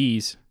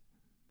guarantees.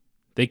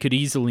 They could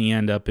easily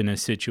end up in a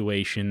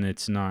situation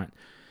that's not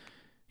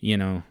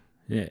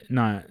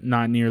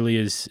nearly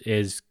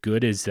as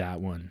good as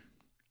that one.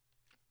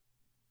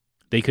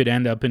 They could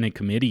end up in a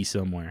committee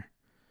somewhere.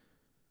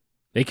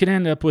 They could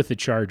end up with the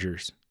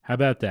Chargers. How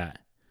about that?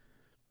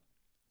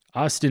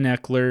 Austin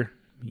Eckler,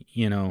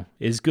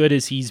 as good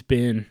as he's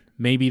been,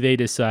 maybe they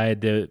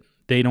decide that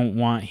they don't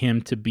want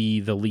him to be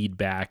the lead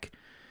back.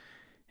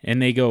 And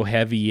they go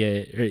heavy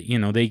at,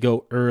 they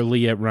go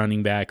early at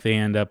running back. They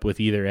end up with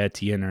either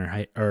Etienne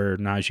or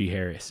Najee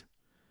Harris.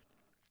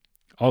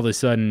 All of a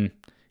sudden,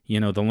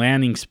 the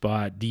landing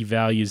spot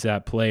devalues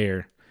that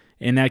player.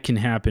 And that can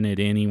happen at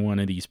any one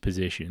of these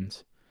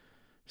positions.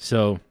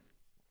 So,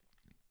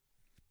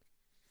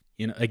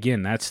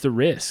 again, that's the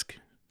risk.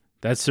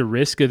 That's the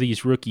risk of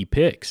these rookie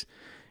picks.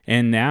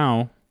 And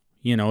now,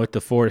 at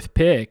the fourth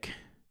pick,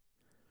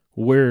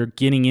 we're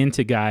getting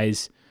into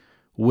guys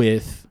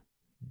with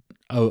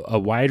a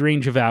wide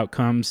range of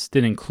outcomes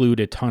that include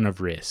a ton of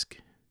risk.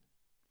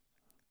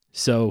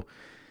 So,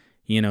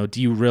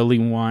 do you really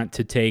want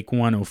to take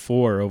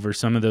 104 over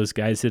some of those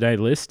guys that I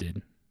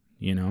listed?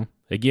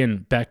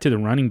 Again, back to the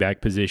running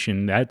back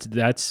position,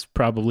 that's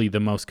probably the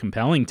most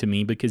compelling to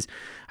me because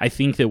I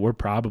think that we're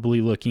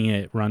probably looking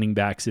at running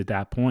backs at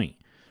that point.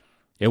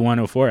 At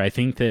 104, I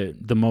think that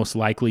the most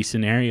likely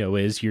scenario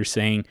is you're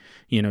saying,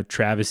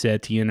 Travis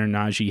Etienne or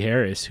Najee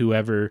Harris,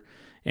 whoever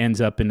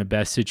ends up in the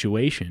best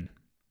situation.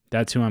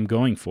 That's who I'm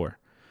going for.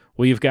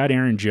 Well, you've got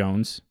Aaron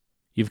Jones.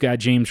 You've got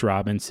James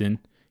Robinson.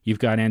 You've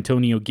got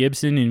Antonio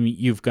Gibson, and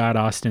you've got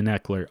Austin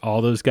Eckler.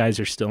 All those guys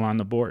are still on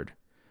the board.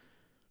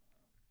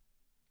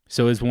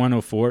 So is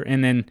 104.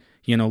 And then,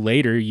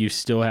 later you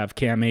still have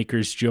Cam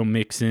Akers, Joe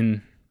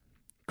Mixon,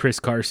 Chris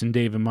Carson,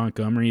 David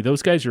Montgomery.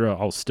 Those guys are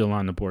all still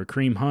on the board.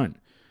 Kareem Hunt.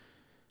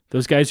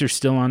 Those guys are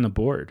still on the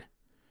board.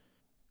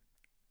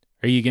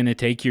 Are you going to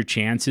take your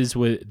chances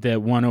with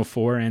that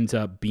 104 ends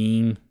up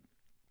being,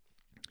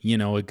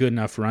 a good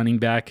enough running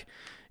back?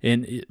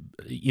 And,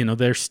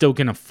 they're still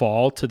going to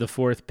fall to the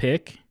 4th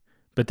pick,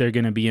 but they're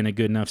going to be in a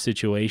good enough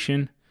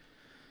situation.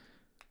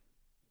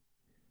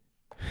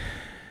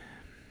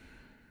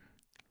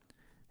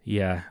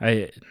 Yeah,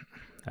 I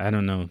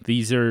don't know.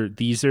 These are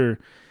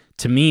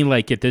to me,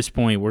 like at this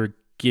point, we're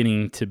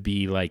getting to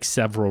be like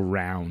several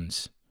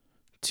rounds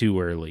too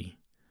early.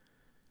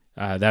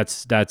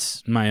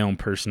 That's my own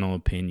personal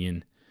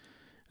opinion.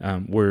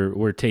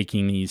 We're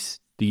taking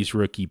these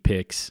rookie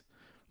picks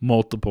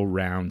multiple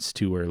rounds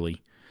too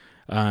early.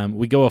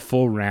 We go a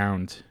full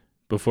round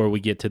before we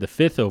get to the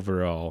 5th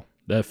overall,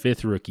 the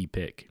 5th rookie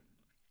pick.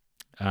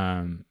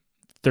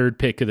 3rd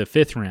pick of the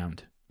 5th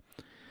round,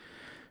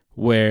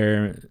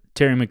 where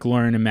Terry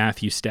McLaurin and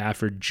Matthew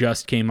Stafford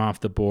just came off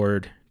the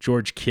board.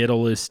 George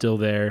Kittle is still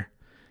there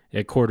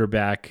at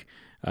quarterback.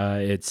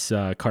 It's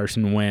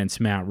Carson Wentz,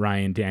 Matt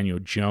Ryan, Daniel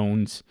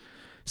Jones.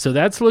 So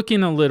that's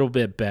looking a little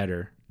bit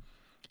better.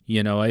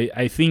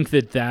 I think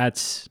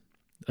that's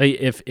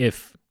if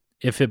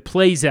it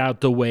plays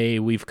out the way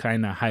we've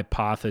kind of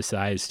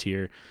hypothesized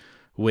here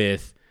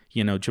with,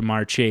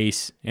 Jamar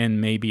Chase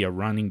and maybe a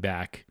running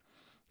back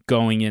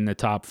going in the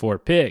top 4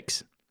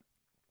 picks.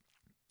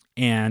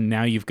 And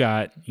now you've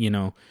got,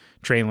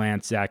 Trey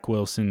Lance, Zach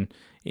Wilson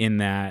in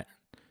that,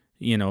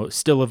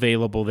 still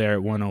available there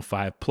at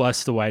 105,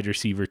 plus the wide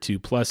receiver 2,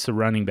 plus the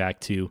running back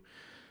 2.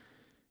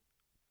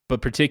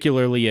 But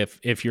particularly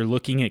if you're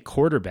looking at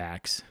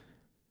quarterbacks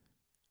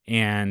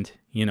and,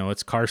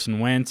 it's Carson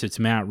Wentz, it's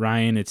Matt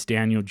Ryan, it's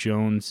Daniel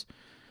Jones,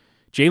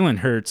 Jalen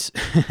Hurts,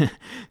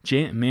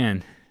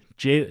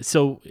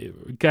 so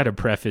got to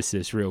preface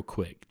this real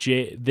quick.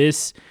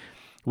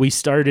 We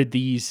started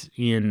these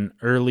in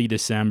early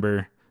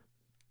December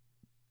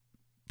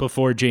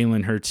before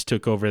Jalen Hurts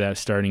took over that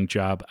starting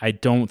job. I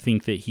don't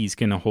think that he's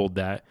going to hold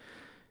that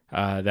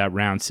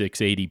round 6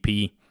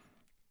 ADP.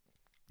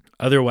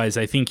 Otherwise,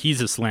 I think he's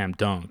a slam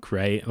dunk,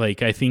 right?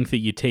 Like, I think that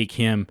you take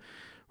him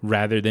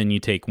rather than you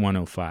take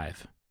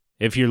 105.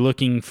 If you're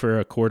looking for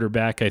a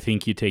quarterback, I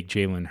think you take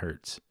Jalen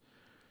Hurts.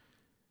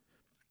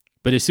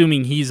 But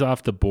assuming he's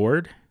off the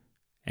board,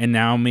 and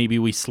now maybe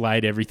we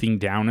slide everything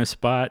down a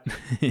spot.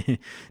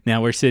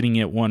 Now we're sitting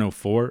at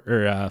 104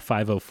 or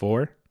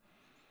 504.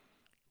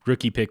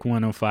 Rookie pick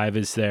 105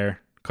 is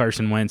there.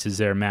 Carson Wentz is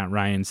there. Matt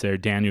Ryan's there.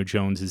 Daniel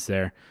Jones is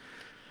there.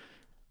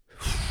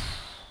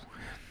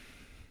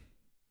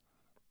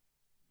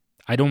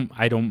 I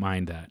don't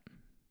mind that.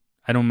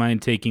 I don't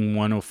mind taking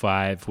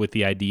 105 with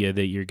the idea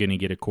that you're going to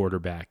get a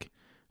quarterback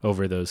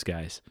over those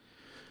guys.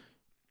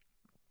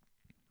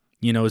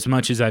 As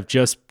much as I've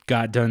just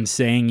got done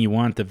saying you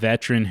want the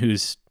veteran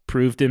who's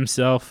proved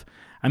himself,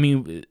 I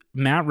mean,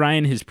 Matt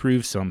Ryan has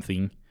proved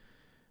something,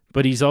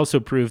 but he's also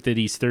proved that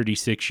he's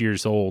 36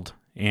 years old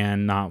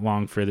and not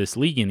long for this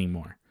league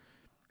anymore.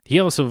 He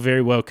also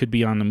very well could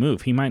be on the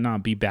move. He might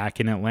not be back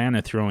in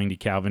Atlanta throwing to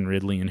Calvin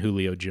Ridley and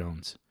Julio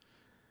Jones.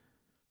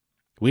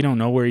 We don't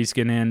know where he's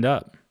going to end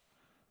up.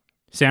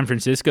 San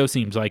Francisco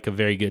seems like a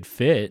very good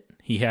fit.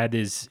 He had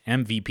his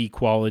MVP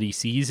quality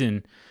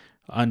season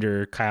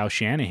under Kyle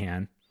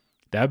Shanahan.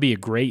 That would be a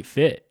great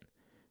fit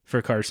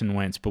for Carson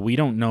Wentz, but we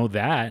don't know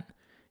that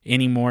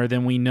any more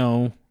than we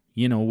know,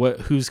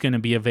 who's going to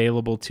be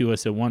available to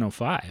us at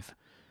 105.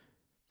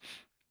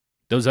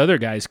 Those other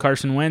guys,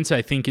 Carson Wentz,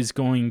 I think is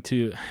going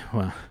to,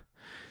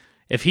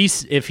 if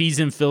he's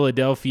in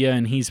Philadelphia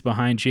and he's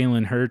behind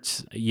Jalen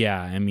Hurts,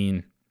 yeah, I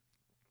mean,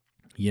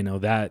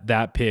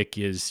 that pick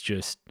is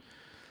just,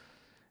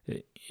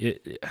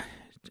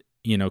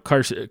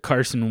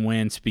 Carson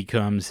Wentz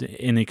becomes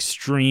an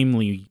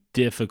extremely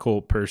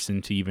difficult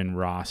person to even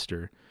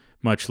roster,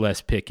 much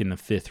less pick in the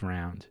 5th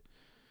round.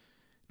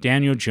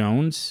 Daniel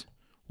Jones,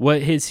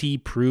 what has he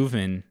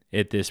proven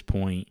at this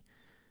point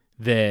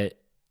that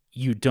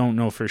you don't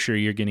know for sure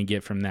you're going to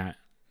get from that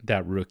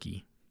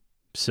rookie?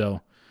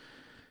 So,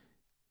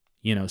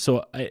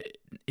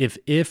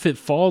 if it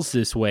falls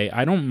this way,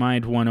 I don't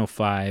mind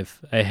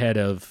 105 ahead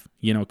of,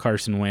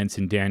 Carson Wentz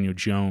and Daniel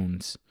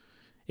Jones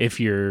if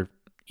you're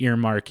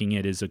earmarking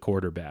it as a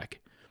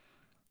quarterback.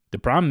 The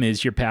problem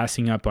is you're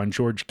passing up on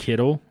George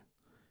Kittle,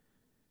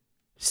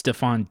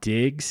 Stephon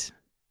Diggs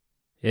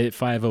at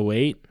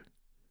 508,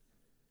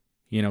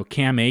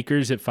 Cam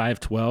Akers at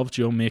 512,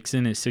 Joe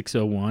Mixon at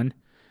 601.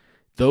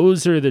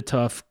 Those are the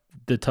tough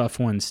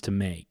ones to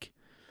make.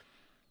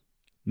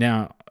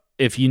 Now,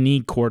 if you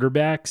need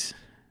quarterbacks,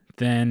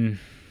 then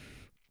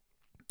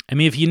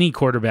if you need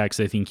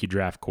quarterbacks, I think you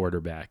draft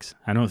quarterbacks.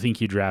 I don't think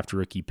you draft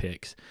rookie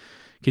picks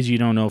because you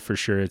don't know for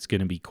sure it's going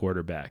to be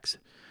quarterbacks.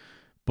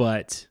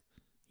 But,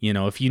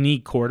 if you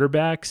need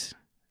quarterbacks,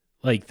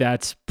 like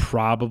that's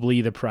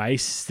probably the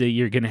price that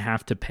you're going to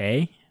have to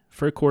pay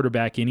for a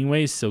quarterback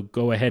anyways. So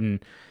go ahead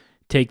and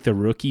take the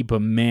rookie.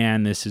 But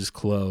man, this is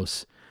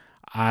close.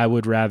 I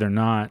would rather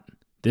not.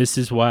 This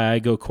is why I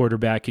go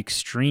quarterback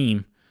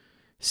extreme,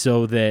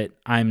 so that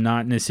I'm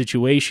not in a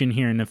situation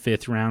here in the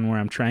 5th round where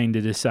I'm trying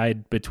to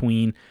decide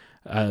between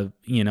a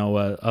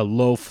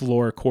low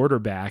floor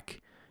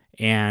quarterback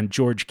and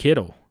George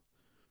Kittle,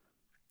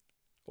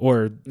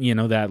 or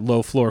that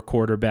low floor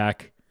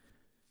quarterback,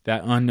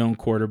 that unknown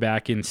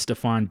quarterback in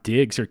Stephon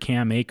Diggs or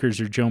Cam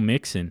Akers or Joe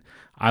Mixon.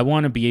 I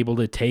want to be able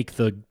to take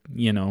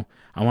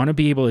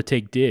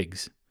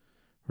Diggs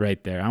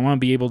right there. I want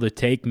to be able to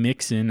take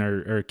Mixon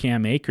or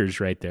Cam Akers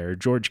right there, or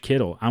George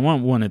Kittle. I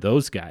want one of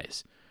those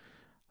guys.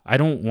 I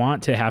don't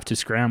want to have to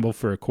scramble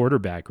for a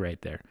quarterback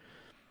right there.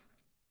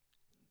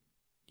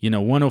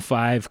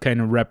 105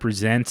 kind of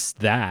represents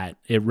that.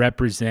 It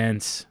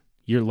represents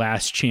your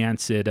last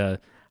chance at a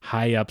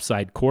high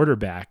upside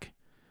quarterback.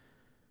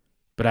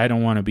 But I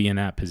don't want to be in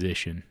that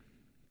position.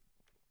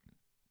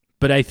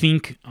 But I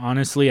think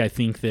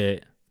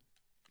that,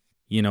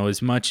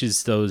 as much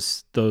as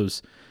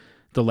the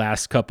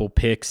last couple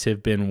picks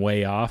have been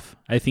way off,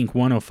 I think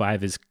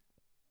 105 is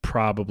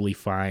probably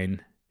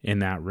fine in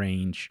that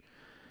range.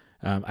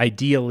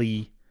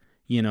 Ideally,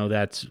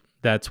 that's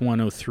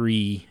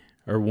 103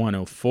 or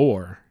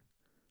 104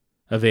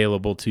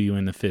 available to you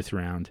in the 5th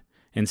round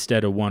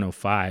instead of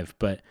 105.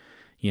 But,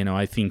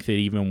 I think that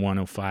even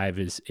 105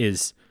 is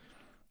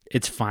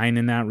it's fine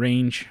in that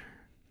range.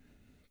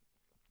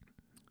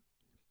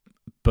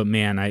 But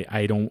man,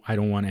 I don't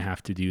want to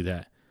have to do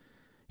that.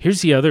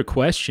 Here's the other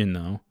question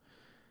though.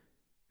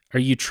 Are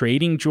you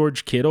trading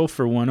George Kittle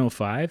for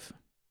 105?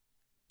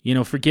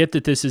 Forget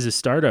that this is a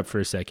startup for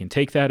a second.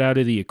 Take that out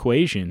of the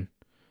equation.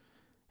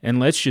 And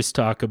let's just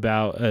talk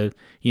about,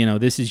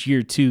 this is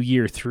year 2,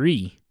 year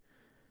 3.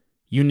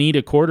 You need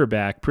a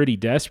quarterback pretty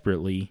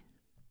desperately.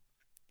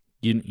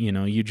 You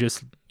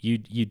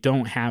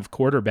don't have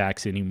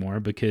quarterbacks anymore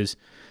because,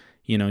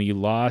 you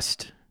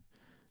lost,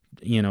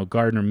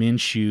 Gardner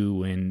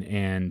Minshew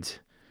and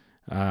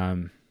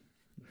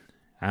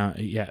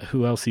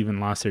who else even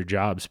lost their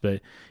jobs?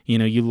 But,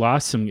 you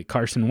lost some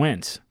Carson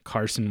Wentz.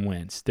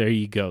 There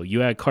you go.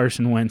 You had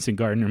Carson Wentz and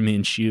Gardner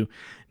Minshew.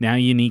 Now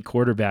you need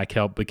quarterback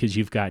help because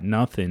you've got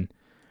nothing.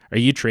 Are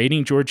you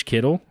trading George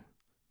Kittle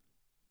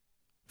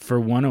for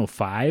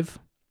 105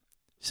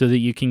 so that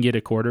you can get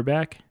a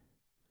quarterback?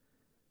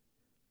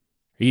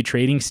 Are you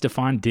trading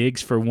Stephon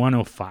Diggs for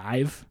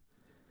 105?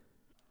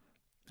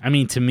 I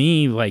mean, to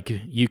me,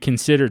 you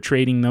consider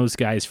trading those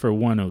guys for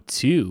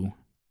 102.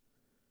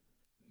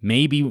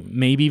 Maybe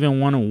even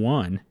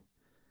 101.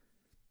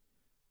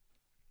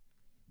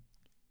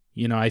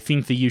 I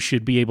think that you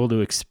should be able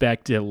to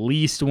expect at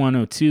least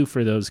 102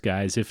 for those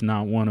guys, if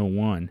not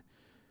 101.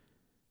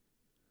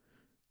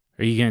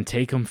 Are you going to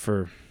take them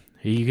are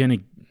you going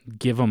to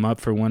give them up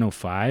for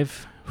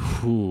 105?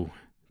 Ooh,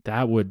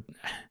 that would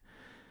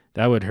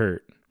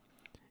hurt.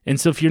 And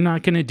so if you're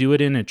not going to do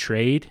it in a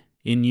trade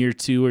in year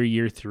 2 or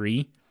year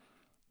 3,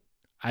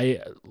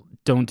 I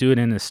don't do it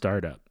in a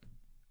startup.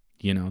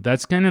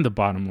 That's kind of the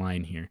bottom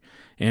line here.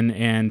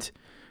 And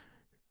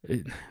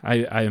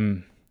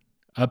I'm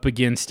up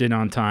against it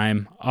on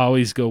time,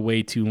 always go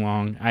way too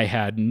long. I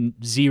had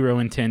zero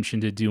intention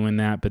to doing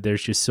that, but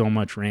there's just so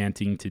much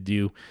ranting to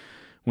do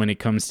when it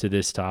comes to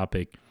this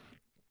topic.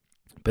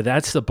 But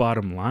that's the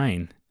bottom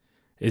line.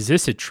 Is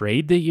this a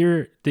trade that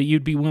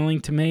you'd be willing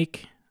to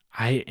make?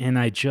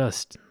 I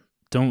just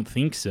don't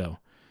think so.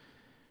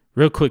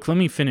 Real quick, let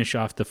me finish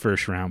off the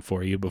first round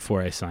for you before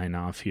I sign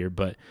off here.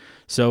 But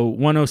so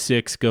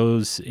 106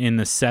 goes in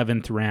the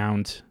 7th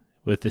round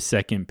with the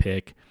 2nd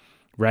pick,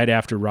 right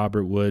after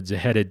Robert Woods,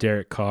 ahead of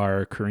Derek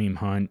Carr, Kareem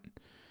Hunt,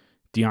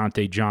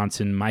 Deontay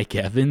Johnson, Mike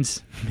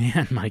Evans.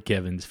 Man, Mike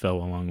Evans fell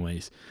a long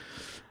ways.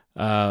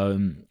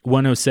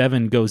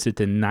 107 goes at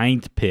the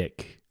 9th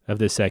pick of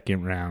the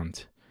 2nd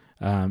round,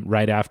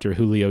 right after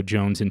Julio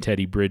Jones and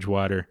Teddy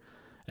Bridgewater,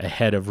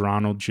 ahead of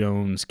Ronald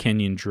Jones,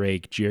 Kenyon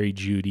Drake, Jerry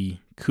Jeudy,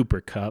 Cooper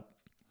Kupp.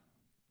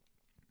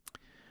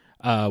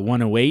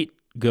 108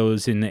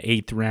 goes in the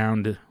 8th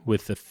round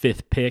with the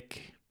 5th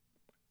pick,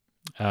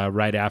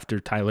 right after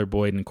Tyler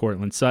Boyd and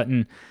Courtland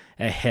Sutton,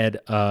 ahead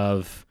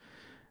of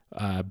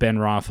Ben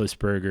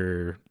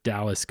Roethlisberger,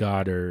 Dallas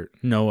Goedert,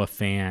 Noah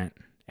Fant,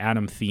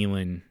 Adam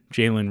Thielen,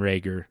 Jalen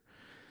Reagor.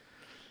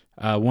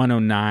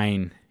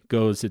 109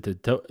 goes at the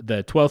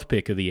 12th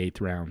pick of the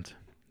 8th round,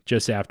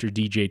 just after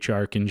DJ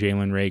Chark and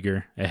Jalen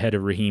Reagor, ahead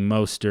of Raheem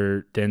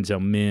Mostert,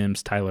 Denzel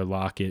Mims, Tyler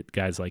Lockett,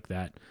 guys like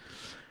that.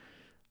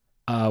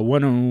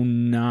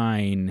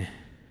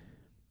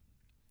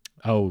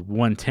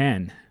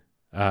 110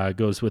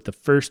 goes with the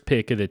 1st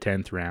pick of the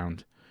 10th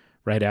round,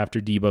 right after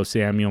Deebo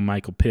Samuel,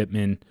 Michael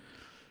Pittman,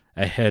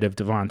 ahead of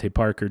Devontae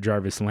Parker,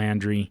 Jarvis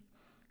Landry.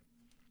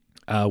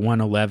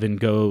 111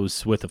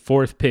 goes with the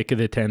 4th pick of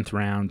the 10th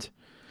round,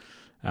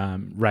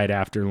 right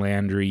after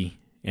Landry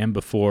and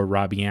before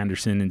Robbie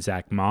Anderson and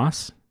Zach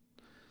Moss.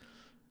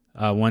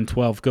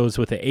 112 goes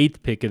with the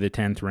 8th pick of the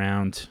 10th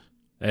round,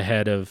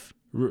 ahead of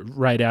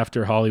right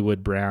after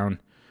Hollywood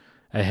Brown,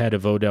 ahead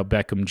of Odell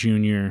Beckham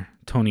Jr.,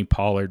 Tony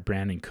Pollard,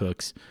 Brandon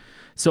Cooks.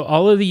 So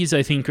all of these,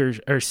 I think,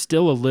 are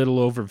still a little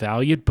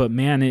overvalued, but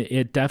man,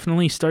 it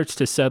definitely starts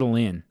to settle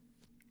in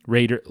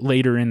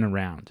later in the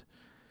round.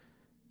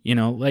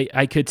 Like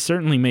I could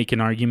certainly make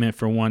an argument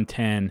for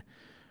 110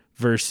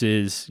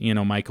 versus,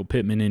 Michael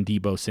Pittman and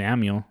Deebo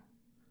Samuel.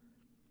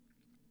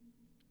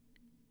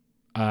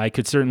 I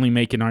could certainly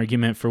make an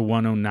argument for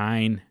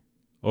 109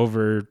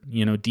 over,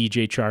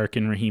 DJ Chark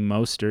and Raheem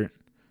Mostert.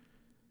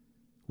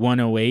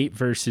 108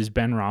 versus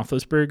Ben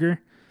Roethlisberger.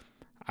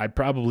 I'd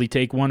probably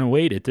take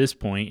 108 at this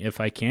point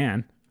if I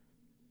can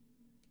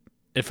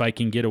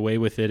get away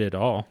with it at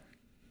all.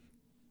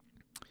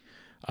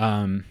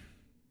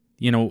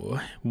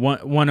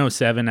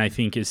 107 I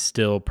think is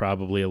still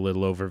probably a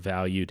little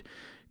overvalued,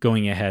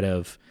 going ahead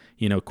of,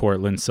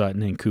 Courtland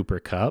Sutton and Cooper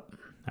Kupp.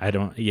 I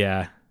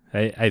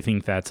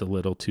think that's a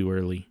little too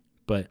early.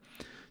 But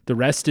the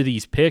rest of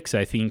these picks,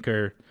 I think,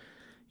 are,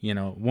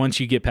 once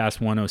you get past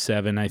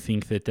 107, I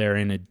think that they're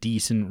in a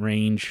decent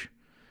range,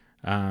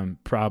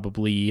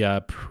 probably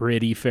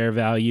pretty fair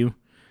value.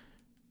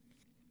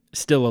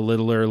 Still a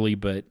little early,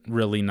 but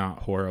really not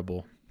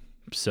horrible.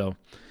 So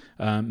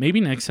maybe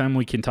next time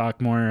we can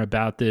talk more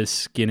about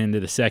this, get into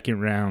the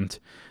second round.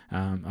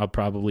 I'll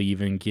probably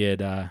even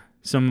get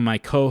some of my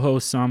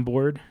co-hosts on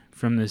board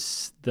from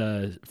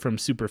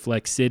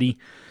Superflex City,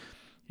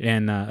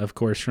 and of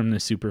course from the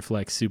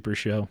Superflex Super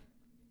Show.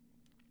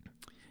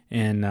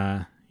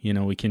 And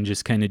we can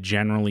just kind of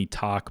generally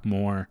talk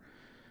more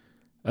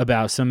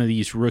about some of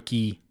these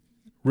rookie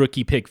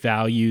pick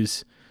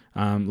values.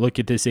 Look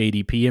at this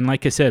ADP, and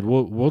like I said,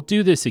 we'll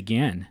do this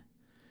again.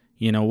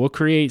 We'll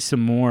create some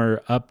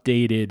more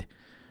updated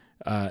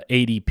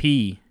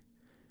ADP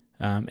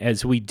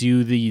as we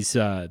do these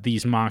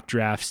mock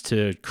drafts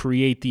to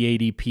create the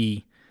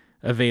ADP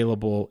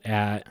available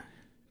at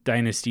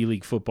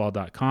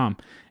dynastyleaguefootball.com.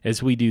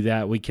 As we do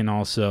that, we can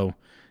also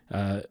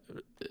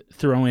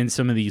throw in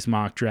some of these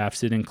mock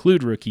drafts that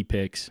include rookie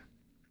picks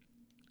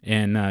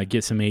and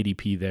get some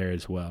ADP there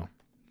as well.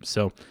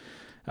 So,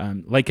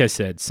 like I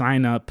said,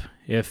 sign up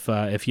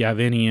if you have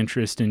any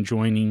interest in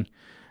joining.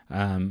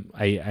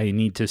 I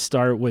need to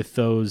start with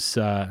those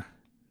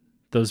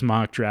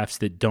mock drafts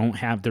that don't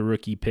have the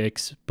rookie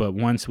picks, but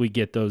once we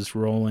get those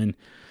rolling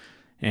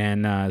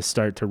and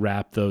start to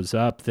wrap those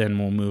up, then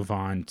we'll move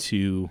on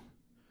to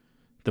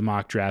the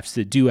mock drafts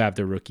that do have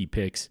the rookie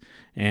picks,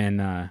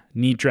 and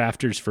need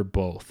drafters for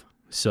both.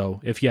 So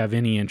if you have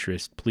any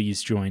interest,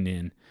 please join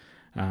in.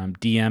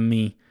 DM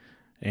me,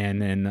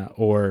 and then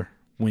or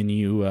when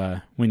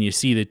you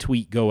see the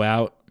tweet go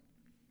out,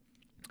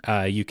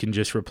 you can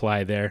just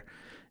reply there,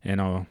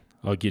 and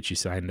I'll get you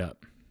signed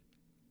up.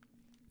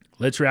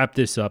 Let's wrap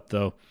this up,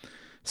 though.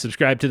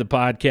 Subscribe to the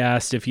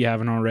podcast if you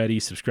haven't already.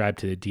 Subscribe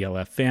to the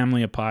DLF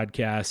family of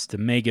podcasts, the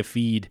Mega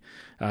Feed.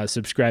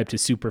 Subscribe to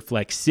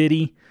Superflex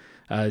City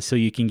so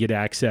you can get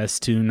access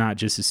to not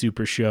just the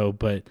Super Show,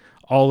 but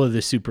all of the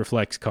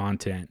Superflex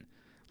content.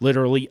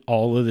 Literally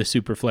all of the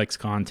Superflex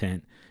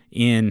content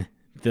in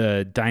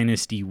the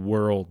Dynasty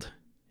world,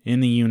 in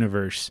the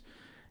universe.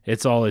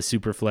 It's all at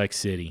Superflex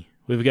City.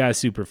 We've got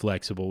Super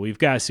Flexible. We've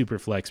got Super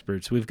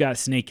Flexperts. We've got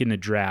Snake in the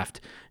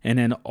Draft. And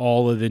then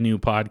all of the new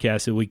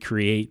podcasts that we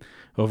create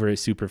over at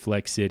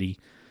Superflex City.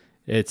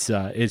 It's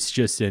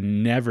just a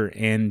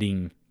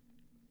never-ending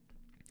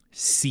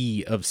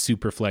sea of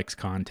Superflex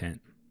content.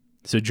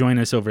 So join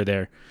us over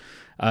there.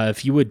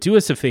 If you would do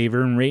us a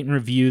favor and rate and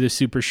review the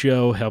Super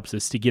Show, helps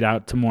us to get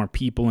out to more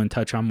people and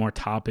touch on more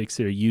topics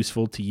that are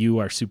useful to you,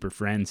 our super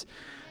friends.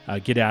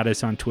 Get at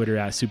us on Twitter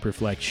at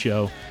Superflex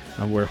Show.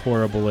 We're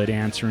horrible at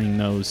answering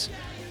those,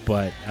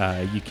 but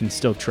you can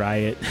still try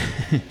it.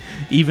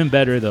 Even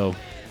better, though,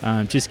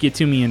 just get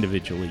to me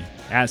individually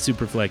at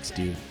Superflex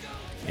Dude.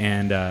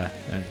 And,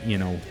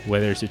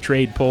 whether it's a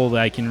trade poll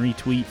that I can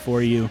retweet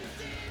for you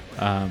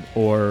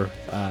or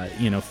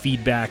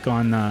feedback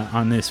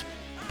on this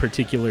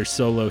particular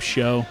solo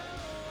show.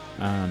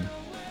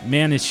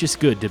 Man, it's just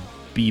good to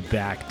be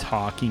back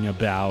talking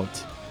about,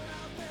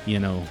 we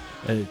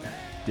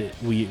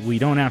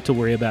don't have to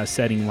worry about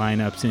setting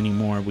lineups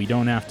anymore. We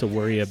don't have to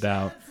worry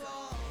about,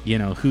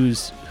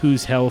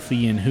 who's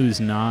healthy and who's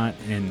not,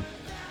 and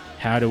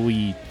how do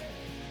we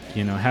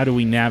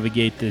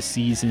navigate this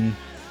season.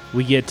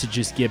 We get to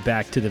just get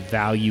back to the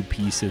value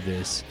piece of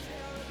this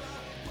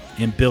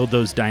and build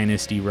those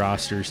dynasty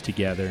rosters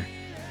together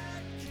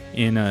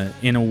in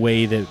a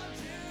way that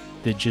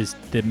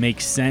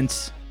makes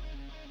sense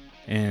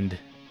and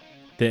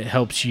that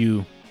helps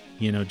you,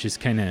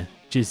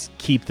 just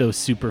keep those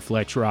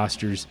Superflex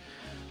rosters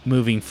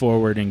moving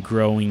forward and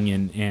growing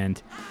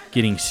and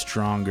getting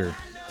stronger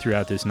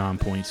throughout this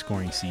non-point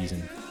scoring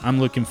season. I'm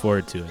looking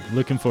forward to it.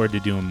 Looking forward to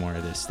doing more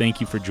of this.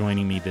 Thank you for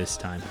joining me this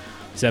time.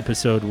 This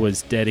episode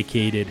was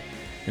dedicated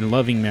in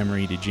loving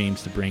memory to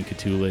James the Brain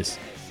Catullus.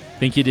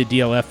 Thank you to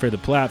DLF for the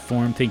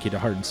platform. Thank you to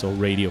Heart and Soul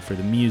Radio for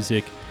the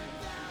music.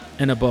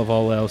 And above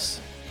all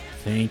else,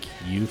 thank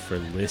you for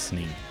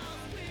listening.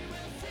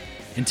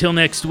 Until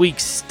next week,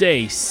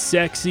 stay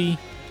sexy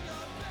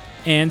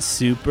and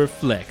super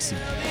flexy.